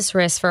Increases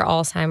Risk for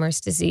Alzheimer's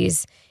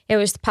Disease. It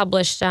was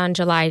published on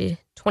July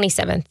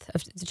 27th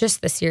of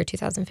just this year,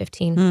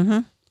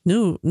 2015.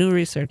 New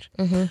research.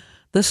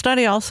 The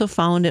study also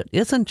found it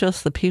isn't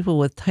just the people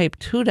with type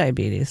 2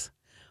 diabetes,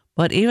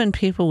 but even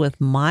people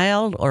with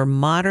mild or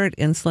moderate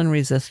insulin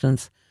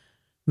resistance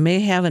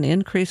may have an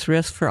increased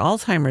risk for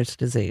Alzheimer's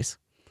disease.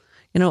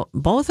 You know,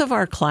 both of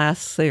our class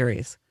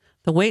series,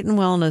 the Weight and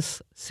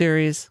Wellness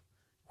series,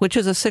 which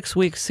is a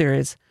 6-week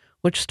series,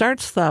 which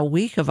starts the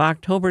week of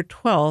October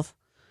 12th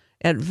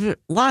at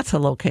lots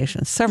of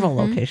locations, several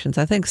locations,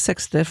 I think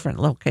 6 different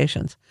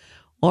locations,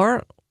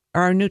 or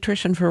our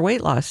Nutrition for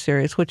Weight Loss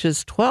series, which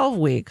is 12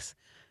 weeks,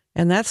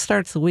 and that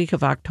starts the week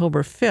of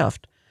October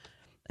 5th.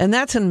 And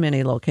that's in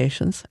many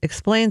locations,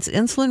 explains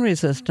insulin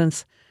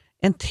resistance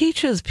and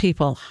teaches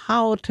people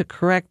how to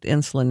correct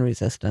insulin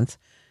resistance.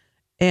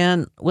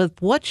 And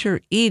with what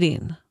you're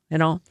eating, you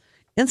know,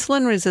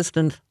 insulin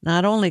resistance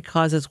not only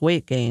causes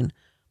weight gain,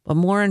 but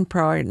more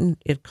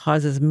important, it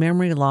causes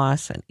memory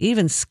loss, and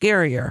even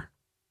scarier,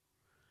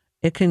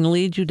 it can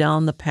lead you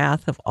down the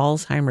path of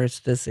Alzheimer's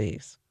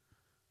disease.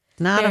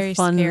 Not Very a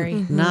fun,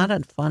 scary. not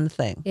a fun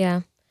thing.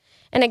 Yeah.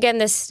 And again,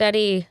 this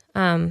study,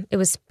 it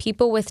was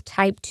people with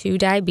type 2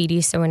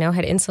 diabetes, so we know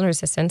had insulin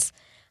resistance.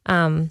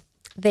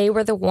 They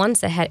were the ones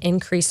that had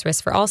increased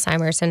risk for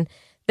Alzheimer's. And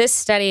this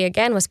study,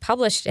 again, was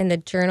published in the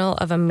Journal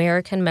of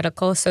American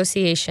Medical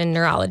Association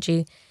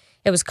Neurology.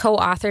 It was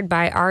co-authored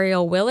by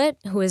Ariel Willett,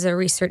 who is a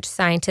research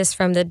scientist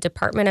from the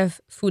Department of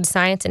Food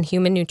Science and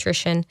Human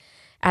Nutrition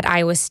at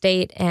Iowa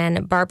State,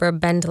 and Barbara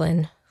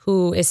Bendlin,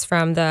 who is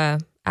from the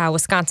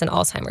Wisconsin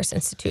Alzheimer's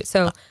Institute.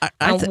 So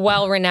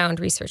well-renowned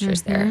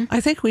researchers there.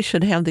 I think we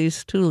should have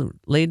these two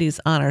ladies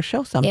on our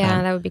show sometime.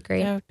 Yeah, that would be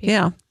great. That would be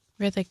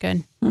really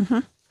good.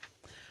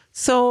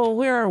 So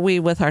where are we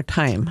with our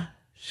time?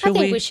 I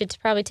think we should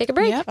probably take a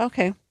break. Yep.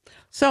 Okay.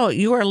 So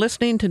you are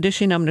listening to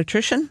Dishing Up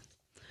Nutrition.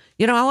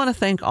 You know, I want to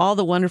thank all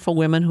the wonderful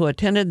women who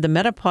attended the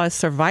Menopause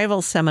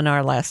Survival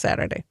Seminar last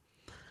Saturday.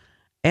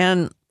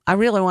 And I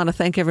really want to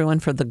thank everyone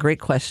for the great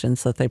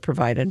questions that they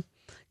provided.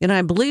 You know,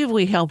 I believe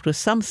we helped with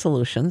some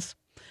solutions.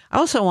 I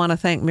also want to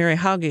thank Mary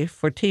Hauge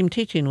for team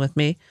teaching with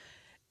me.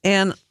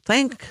 And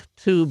thank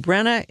to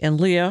Brenna and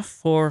Leah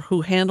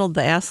who handled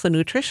the Ask the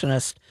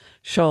Nutritionist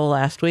show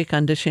last week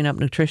on Dishing Up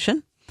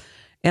Nutrition.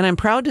 And I'm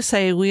proud to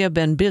say we have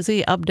been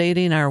busy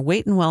updating our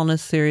Weight and Wellness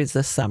series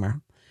this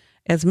summer.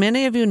 As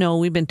many of you know,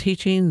 we've been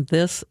teaching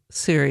this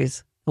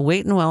series, the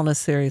Weight and Wellness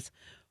series,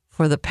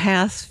 for the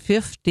past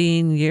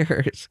 15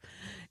 years.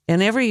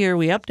 And every year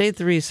we update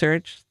the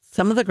research,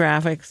 some of the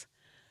graphics,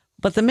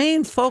 but the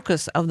main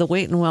focus of the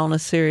Weight and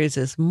Wellness series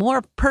is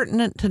more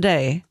pertinent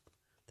today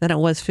than it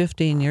was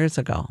 15 years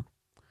ago.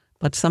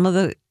 But some of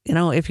the,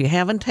 if you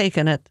haven't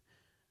taken it,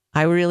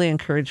 I really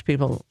encourage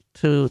people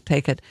to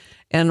take it.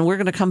 And we're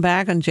going to come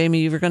back, and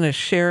Jamie, you're going to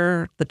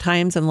share the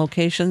times and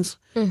locations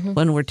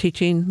when we're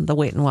teaching the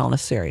Weight and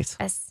Wellness series.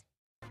 Yes.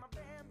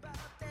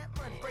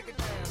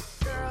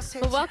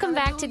 Well, welcome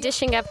back to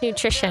Dishing Up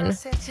Nutrition.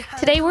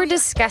 Today we're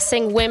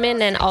discussing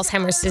women and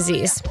Alzheimer's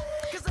disease.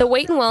 The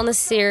Weight and Wellness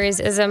series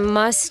is a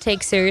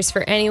must-take series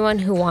for anyone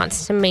who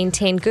wants to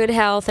maintain good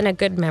health and a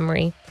good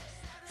memory.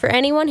 For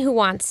anyone who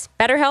wants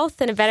better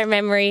health and a better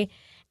memory,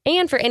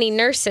 and for any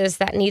nurses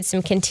that need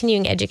some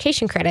continuing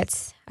education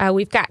credits,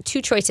 we've got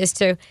two choices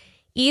to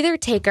either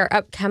take our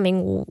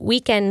upcoming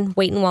weekend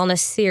Weight and Wellness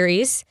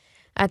series.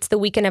 That's the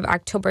weekend of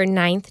October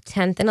 9th,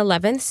 10th, and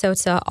 11th, so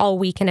it's an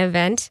all-weekend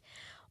event.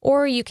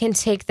 Or you can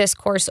take this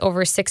course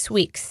over 6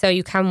 weeks, so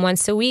you come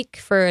once a week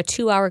for a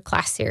 2-hour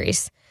class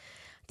series.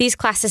 These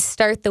classes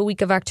start the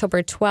week of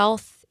October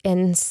 12th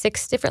in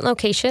 6 different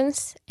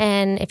locations,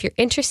 and if you're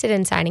interested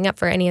in signing up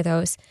for any of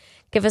those,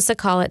 give us a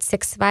call at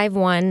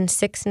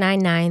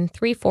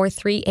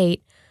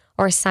 651-699-3438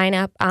 or sign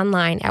up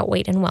online at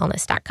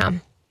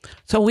weightandwellness.com.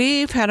 So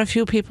we've had a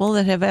few people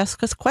that have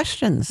asked us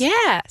questions.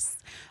 Yes.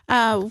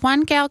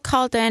 One gal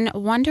called in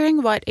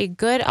wondering what a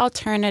good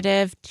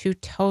alternative to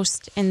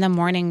toast in the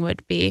morning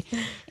would be.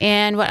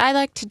 And what I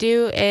like to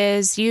do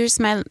is use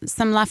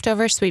some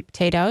leftover sweet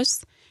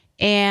potatoes,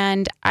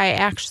 and I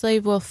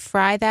actually will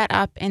fry that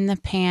up in the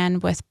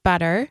pan with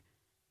butter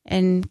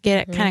and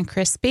get it kind of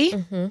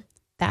crispy.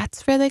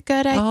 That's really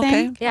good, I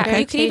think. Yeah,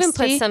 Very you can even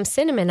put tasty. some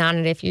cinnamon on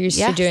it if you're used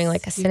to doing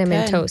like a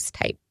cinnamon toast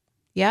type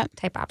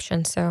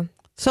option. So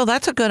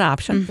that's a good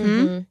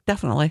option.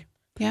 Definitely.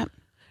 Yep.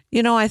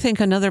 I think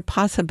another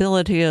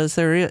possibility is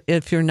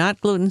if you're not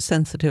gluten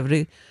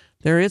sensitivity,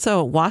 there is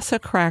a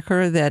Wassa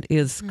cracker that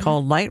is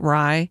called light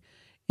rye.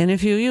 And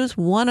if you use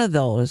one of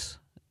those,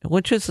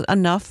 which is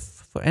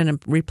enough in a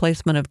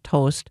replacement of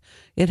toast,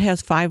 it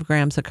has 5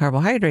 grams of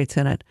carbohydrates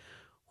in it,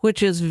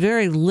 which is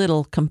very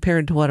little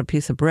compared to what a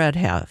piece of bread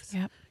has.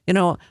 Yep.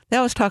 They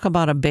always talk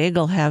about a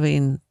bagel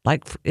having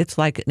it's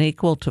like an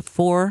equal to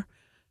 4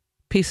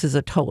 pieces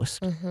of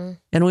toast.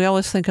 And we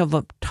always think of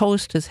a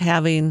toast as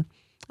having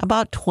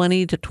about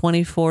 20 to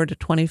 24 to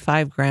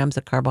 25 grams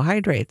of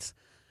carbohydrates,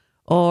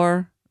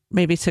 or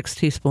maybe 6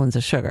 teaspoons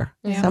of sugar,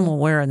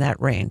 somewhere in that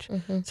range.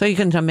 So you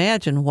can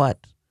imagine what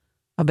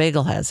a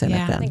bagel has in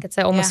it then. I think it's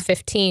almost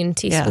 15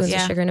 teaspoons of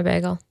sugar in a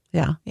bagel.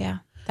 Yeah. Yeah.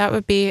 That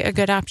would be a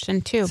good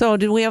option too. So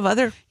do we have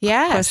other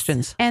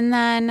questions? And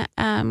then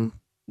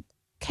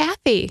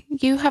Kathy,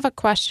 you have a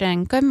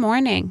question. Good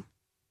morning.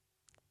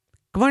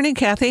 Good morning,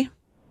 Kathy.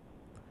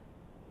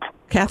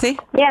 Kathy?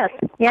 Yes.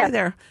 Hi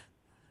there.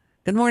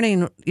 Good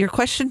morning. Your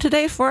question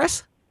today for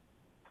us?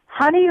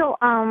 How do you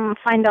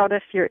find out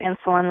if you're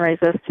insulin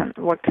resistant?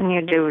 What can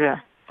you do to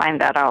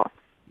find that out?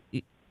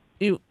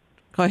 You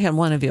go ahead,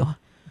 one of you.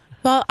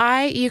 Well,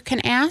 you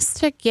can ask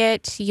to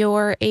get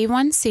your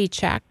A1C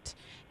checked.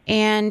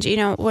 And,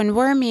 when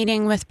we're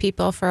meeting with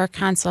people for a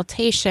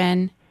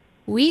consultation,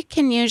 we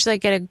can usually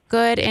get a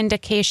good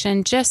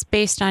indication just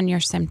based on your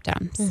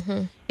symptoms.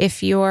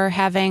 If you're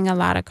having a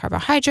lot of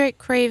carbohydrate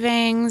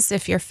cravings,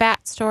 if your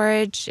fat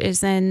storage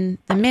is in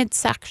the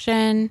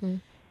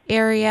midsection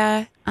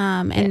area,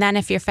 and then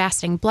if your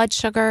fasting blood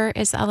sugar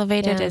is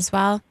elevated as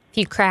well. If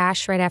you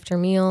crash right after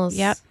meals.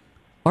 Yep.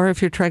 Or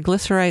if your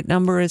triglyceride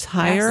number is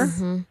higher,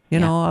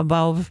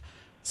 above,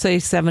 say,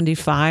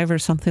 75 or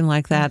something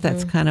like that,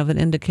 that's kind of an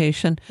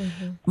indication.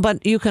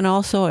 But you can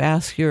also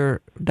ask your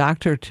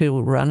doctor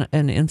to run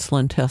an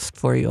insulin test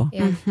for you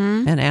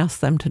and ask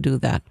them to do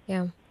that.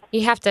 Yeah.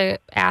 You have to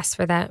ask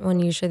for that when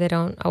usually they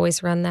don't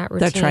always run that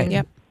routine. That's right.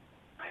 Yep.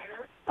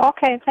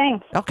 Okay,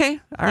 thanks. Okay.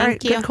 All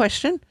right. you. Good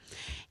question.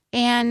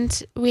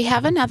 And we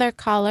have another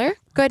caller.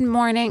 Good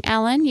morning,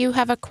 Ellen. You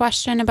have a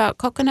question about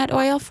coconut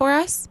oil for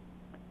us?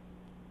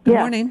 Good Yes.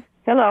 morning.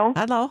 Hello.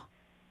 Hello.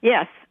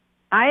 Yes,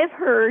 I have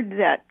heard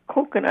that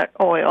coconut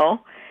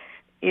oil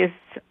is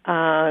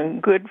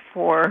good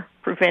for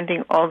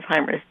preventing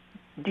Alzheimer's.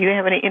 Do you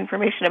have any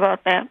information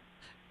about that?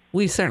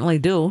 We certainly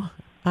do.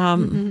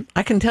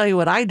 I can tell you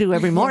what I do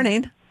every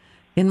morning.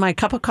 In my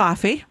cup of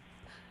coffee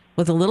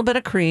with a little bit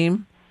of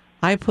cream,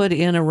 I put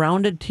in a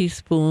rounded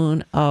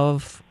teaspoon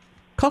of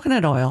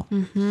coconut oil.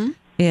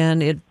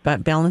 And it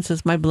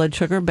balances my blood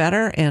sugar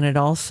better. And it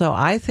also,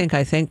 I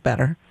think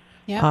better.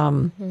 Yeah.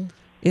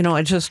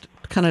 It just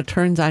kind of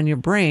turns on your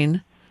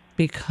brain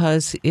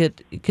because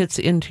it gets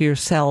into your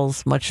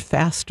cells much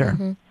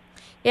faster.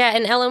 Yeah,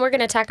 and Ellen, we're going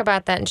to talk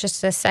about that in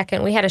just a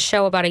second. We had a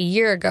show about a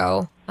year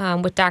ago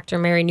with Dr.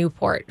 Mary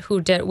Newport,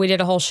 we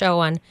did a whole show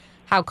on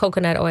how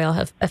coconut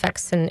oil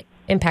affects and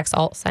impacts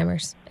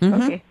Alzheimer's.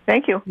 Okay,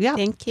 thank you. Yeah.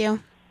 Thank you.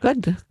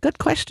 Good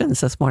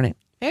questions this morning.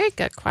 Very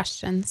good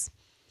questions.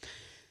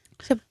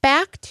 So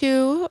back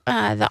to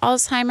the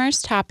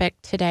Alzheimer's topic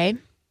today.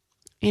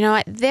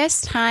 At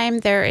this time,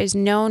 there is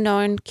no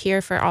known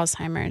cure for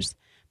Alzheimer's,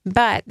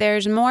 but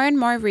there's more and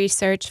more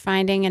research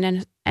finding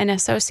an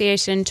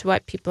association to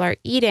what people are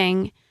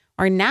eating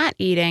or not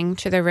eating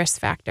to the risk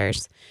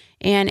factors.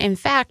 And in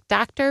fact,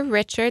 Dr.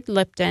 Richard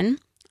Lipton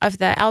of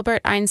the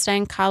Albert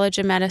Einstein College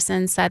of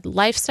Medicine said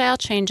lifestyle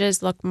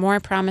changes look more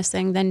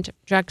promising than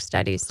drug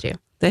studies do.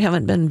 They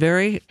haven't been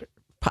very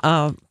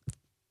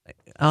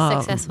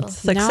Successful.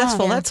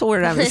 Successful. No. That's the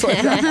word I was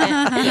looking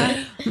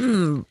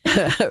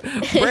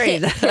for.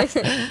 Brain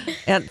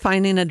at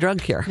finding a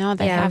drug cure. No,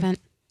 they haven't.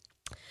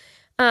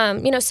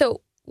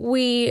 So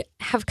we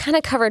have kind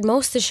of covered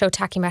most of the show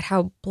talking about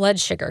how blood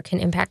sugar can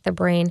impact the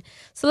brain.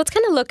 So let's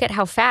kind of look at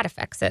how fat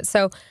affects it.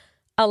 So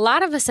a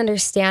lot of us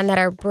understand that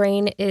our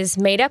brain is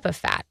made up of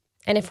fat.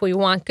 And if we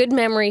want good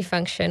memory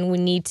function, we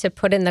need to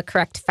put in the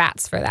correct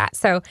fats for that.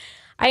 So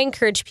I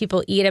encourage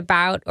people eat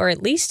about or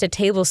at least a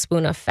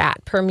tablespoon of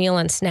fat per meal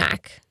and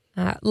snack.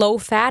 Low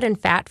fat and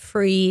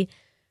fat-free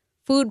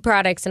food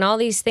products and all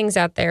these things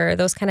out there,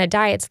 those kind of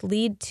diets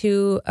lead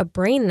to a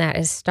brain that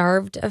is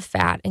starved of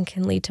fat and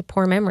can lead to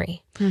poor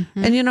memory. And,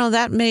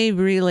 that may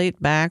relate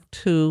back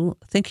to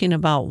thinking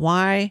about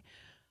why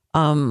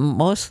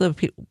most of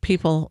the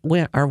people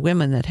are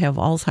women that have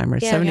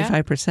Alzheimer's.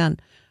 75%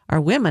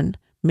 are women.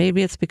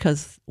 Maybe it's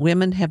because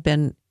women have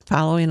been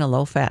following a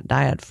low-fat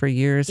diet for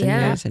years and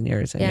years and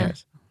years and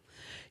years.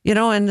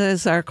 And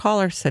as our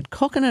caller said,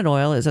 coconut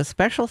oil is a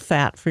special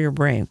fat for your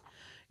brain.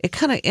 It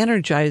kind of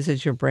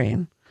energizes your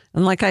brain.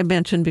 And like I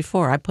mentioned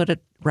before, I put a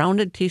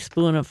rounded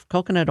teaspoon of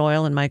coconut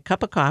oil in my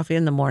cup of coffee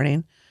in the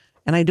morning,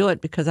 and I do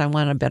it because I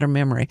want a better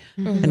memory.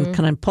 And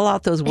can I pull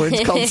out those words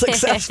called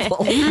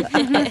successful?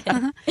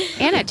 And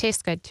it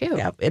tastes good, too.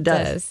 Yeah, it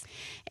does.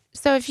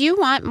 So if you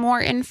want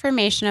more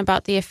information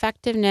about the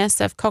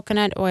effectiveness of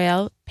coconut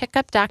oil, pick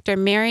up Dr.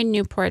 Mary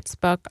Newport's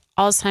book,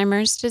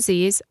 Alzheimer's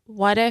Disease,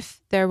 What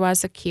If There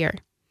Was a Cure?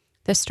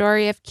 The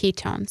Story of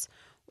Ketones.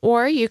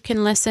 Or you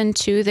can listen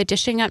to the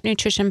Dishing Up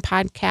Nutrition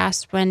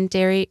podcast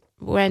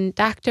when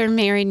Dr.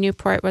 Mary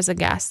Newport was a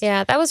guest.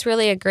 Yeah, that was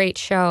really a great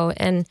show.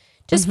 And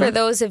just for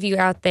those of you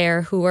out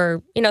there who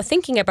are,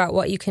 thinking about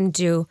what you can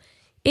do,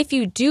 if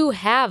you do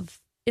have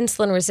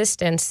insulin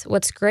resistance,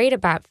 what's great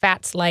about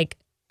fats like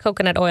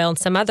coconut oil and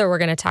some other we're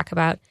going to talk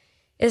about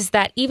is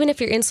that even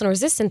if you're insulin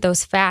resistant,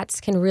 those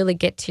fats can really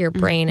get to your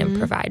brain and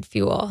provide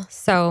fuel.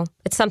 So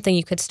it's something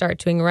you could start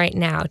doing right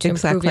now to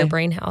improve your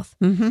brain health.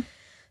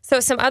 So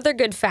some other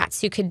good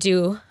fats you could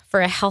do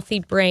for a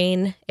healthy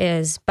brain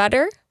is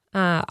butter,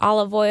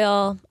 olive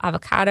oil,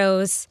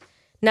 avocados,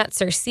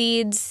 nuts or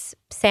seeds,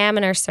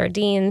 salmon or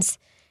sardines.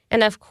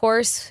 And of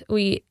course,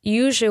 we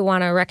usually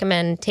want to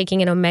recommend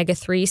taking an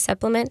omega-3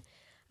 supplement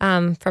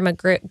from a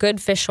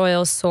good fish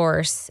oil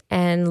source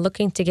and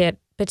looking to get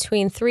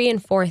between 3,000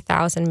 and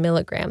 4,000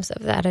 milligrams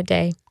of that a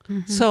day.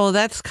 So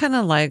that's kind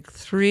of like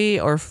 3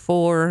 or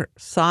 4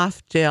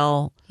 soft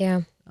gel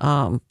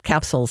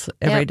capsules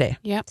every day.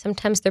 Yep.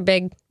 Sometimes they're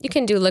big. You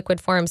can do liquid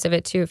forms of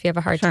it too if you have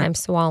a hard time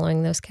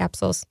swallowing those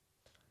capsules.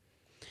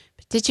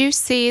 Did you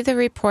see the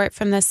report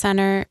from the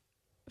Center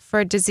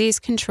for Disease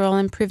Control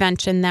and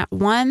Prevention that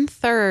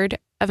 1/3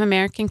 of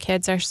American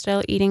kids are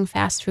still eating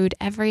fast food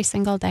every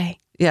single day?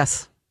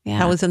 Yes. Yeah.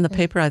 That was in the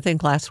paper, I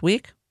think, last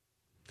week.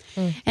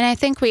 And I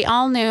think we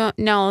all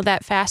know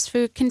that fast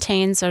food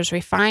contains those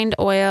refined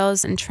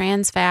oils and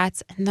trans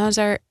fats, and those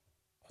are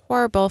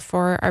horrible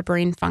for our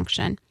brain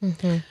function.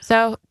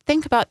 So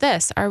think about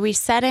this. Are we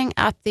setting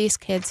up these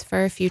kids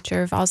for a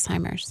future of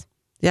Alzheimer's?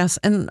 Yes.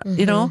 And,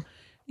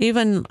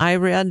 even I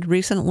read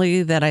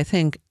recently that I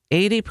think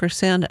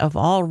 80% of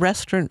all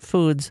restaurant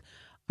foods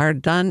are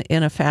done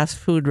in a fast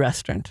food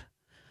restaurant.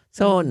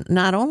 So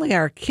not only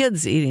are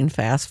kids eating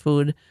fast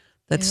food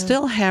that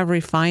still have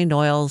refined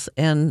oils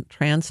and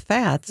trans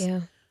fats,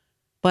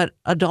 but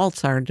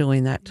adults are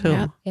doing that too.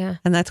 Yeah. Yeah.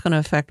 And that's going to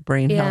affect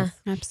brain health.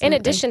 Absolutely. In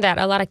addition to that,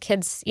 a lot of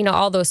kids,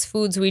 all those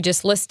foods we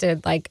just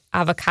listed, like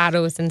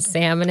avocados and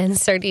salmon and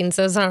sardines,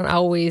 those aren't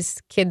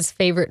always kids'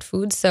 favorite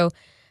foods. So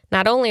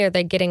not only are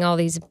they getting all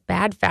these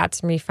bad fats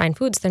from refined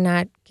foods, they're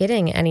not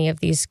getting any of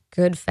these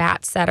good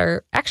fats that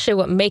are actually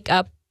what make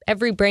up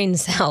every brain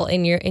cell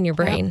in your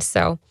brain. Yep.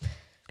 So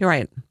You're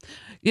right.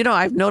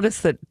 I've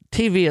noticed that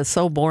TV is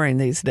so boring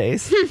these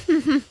days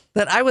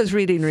that I was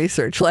reading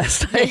research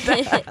last night.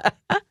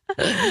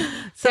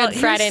 good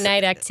Friday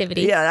night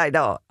activity. Yeah, I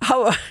know.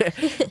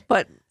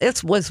 But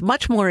it was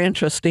much more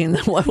interesting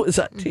than what was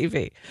on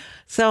TV.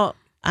 So,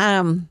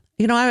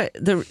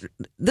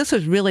 this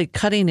is really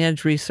cutting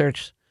edge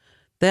research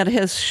that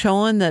has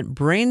shown that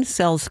brain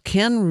cells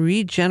can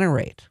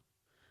regenerate.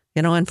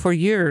 And for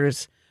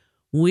years,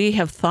 we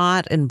have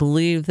thought and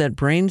believed that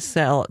brain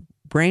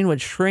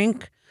would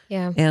shrink.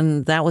 Yeah.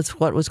 And that was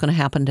what was going to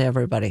happen to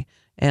everybody.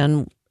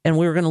 And we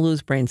were going to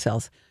lose brain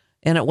cells.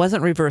 And it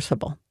wasn't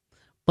reversible.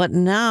 But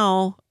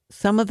now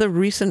some of the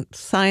recent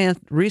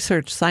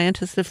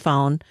scientists have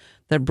found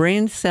that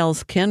brain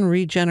cells can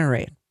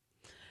regenerate.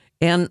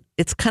 And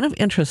it's kind of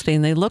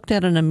interesting. They looked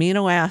at an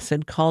amino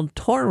acid called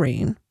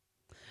taurine,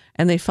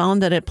 and they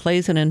found that it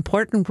plays an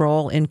important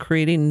role in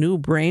creating new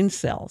brain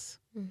cells.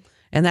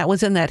 And that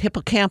was in that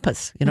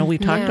hippocampus. We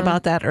talked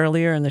about that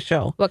earlier in the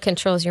show. What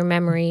controls your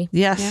memory.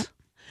 Yes. Yeah.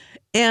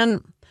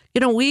 And,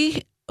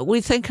 we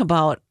think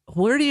about,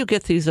 where do you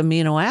get these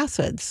amino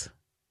acids?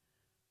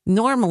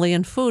 Normally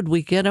in food,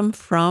 we get them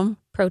from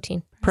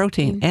Protein,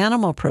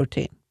 animal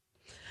protein.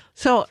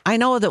 So I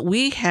know that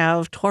we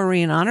have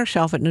taurine on our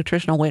shelf at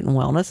Nutritional Weight and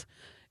Wellness.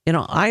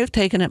 I've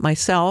taken it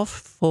myself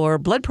for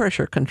blood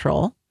pressure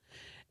control,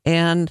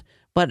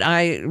 but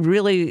I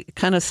really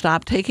kind of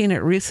stopped taking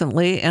it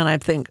recently, and I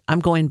think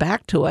I'm going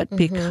back to it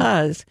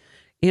because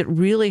it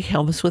really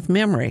helps with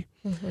memory.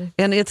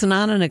 And it's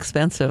not an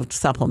expensive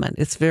supplement.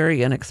 It's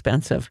very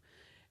inexpensive.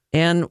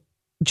 And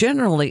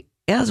generally,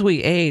 as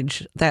we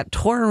age, that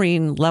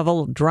taurine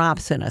level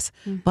drops in us.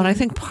 But I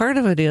think part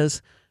of it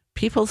is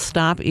people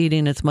stop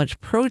eating as much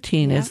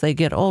protein as they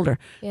get older,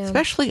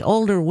 especially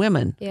older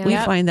women. Yeah. We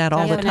find that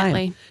all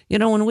definitely. the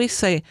time. When we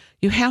say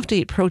you have to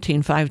eat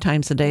protein 5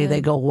 times a day,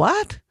 they go,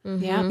 what?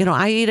 Yeah.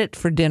 I eat it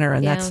for dinner,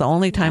 and that's the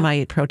only time I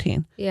eat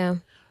protein. Yeah.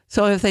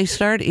 So if they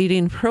start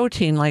eating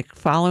protein, like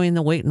following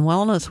the Weight and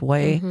Wellness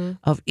way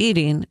of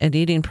eating and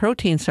eating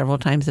protein several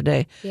times a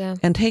day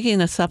and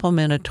taking a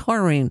supplement of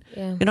taurine,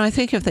 I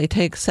think if they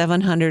take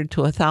 700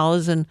 to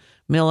 1,000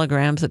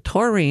 milligrams of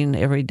taurine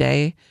every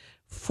day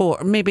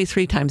for maybe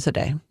 3 times a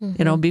day,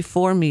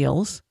 before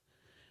meals,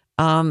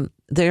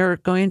 they're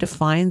going to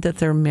find that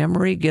their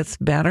memory gets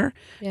better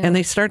and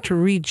they start to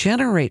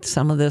regenerate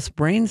some of this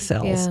brain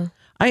cells. Yeah.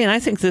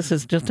 I think this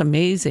is just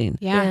amazing.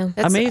 Yeah.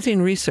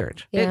 Amazing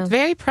research. It's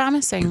very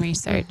promising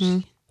research.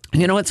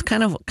 It's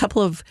kind of a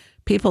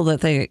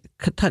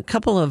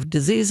couple of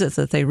diseases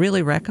that they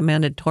really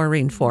recommended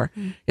taurine for.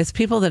 It's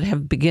people that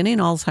have beginning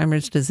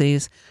Alzheimer's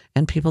disease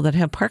and people that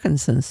have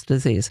Parkinson's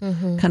disease,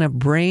 kind of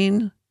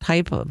brain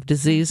type of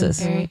diseases.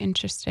 Very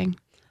interesting.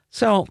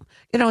 So,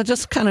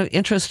 just kind of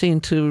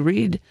interesting to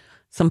read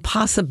some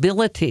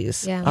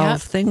possibilities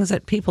of things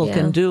that people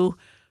can do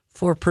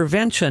for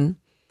prevention.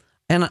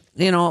 And,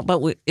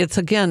 but it's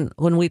again,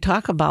 when we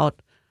talk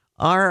about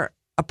our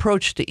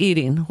approach to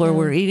eating, where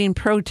we're eating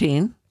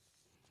protein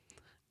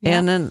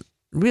and then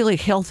really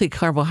healthy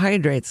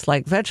carbohydrates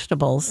like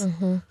vegetables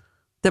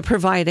that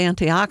provide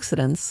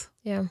antioxidants.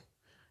 Yeah.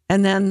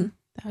 And then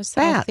Those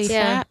fats. healthy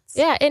Yeah. fats.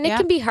 Yeah. And it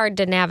can be hard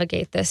to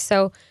navigate this.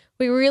 So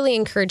we really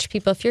encourage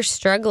people, if you're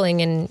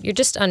struggling and you're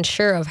just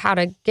unsure of how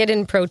to get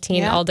in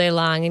protein all day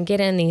long and get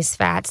in these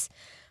fats,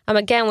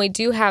 again, we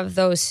do have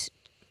those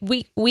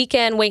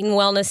weekend Weight and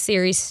Wellness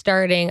series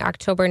starting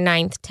October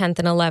 9th, 10th,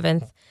 and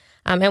 11th.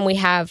 And we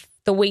have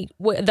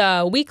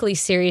the weekly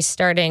series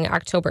starting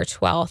October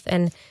 12th.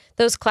 And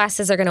those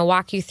classes are going to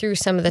walk you through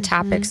some of the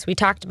topics we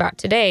talked about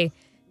today,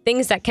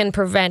 things that can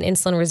prevent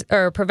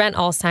prevent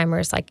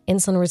Alzheimer's, like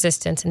insulin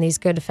resistance and these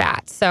good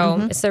fats.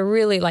 So it's a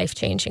really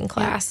life-changing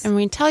class. And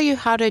we tell you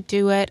how to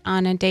do it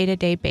on a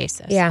day-to-day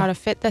basis, how to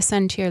fit this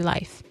into your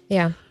life.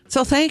 Yeah.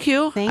 So thank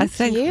you.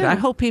 Thank you. I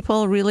hope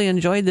people really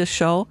enjoyed this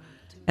show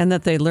and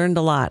that they learned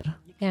a lot.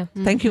 Yeah.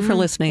 Thank you for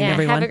listening,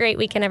 everyone. Have a great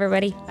weekend,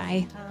 everybody.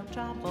 Bye.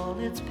 Drop all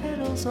its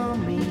petals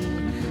on me.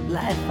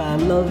 Life, I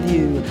love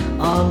you.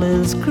 All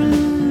is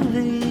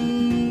groovy.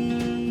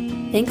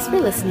 Thanks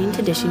for listening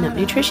to Dishing Up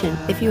Nutrition.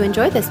 If you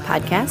enjoyed this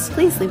podcast,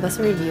 please leave us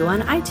a review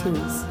on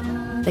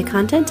iTunes. The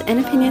content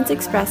and opinions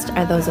expressed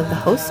are those of the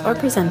hosts or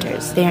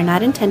presenters. They are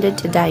not intended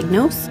to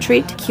diagnose,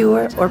 treat,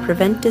 cure, or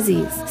prevent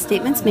disease.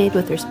 Statements made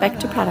with respect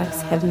to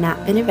products have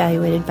not been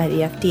evaluated by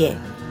the FDA.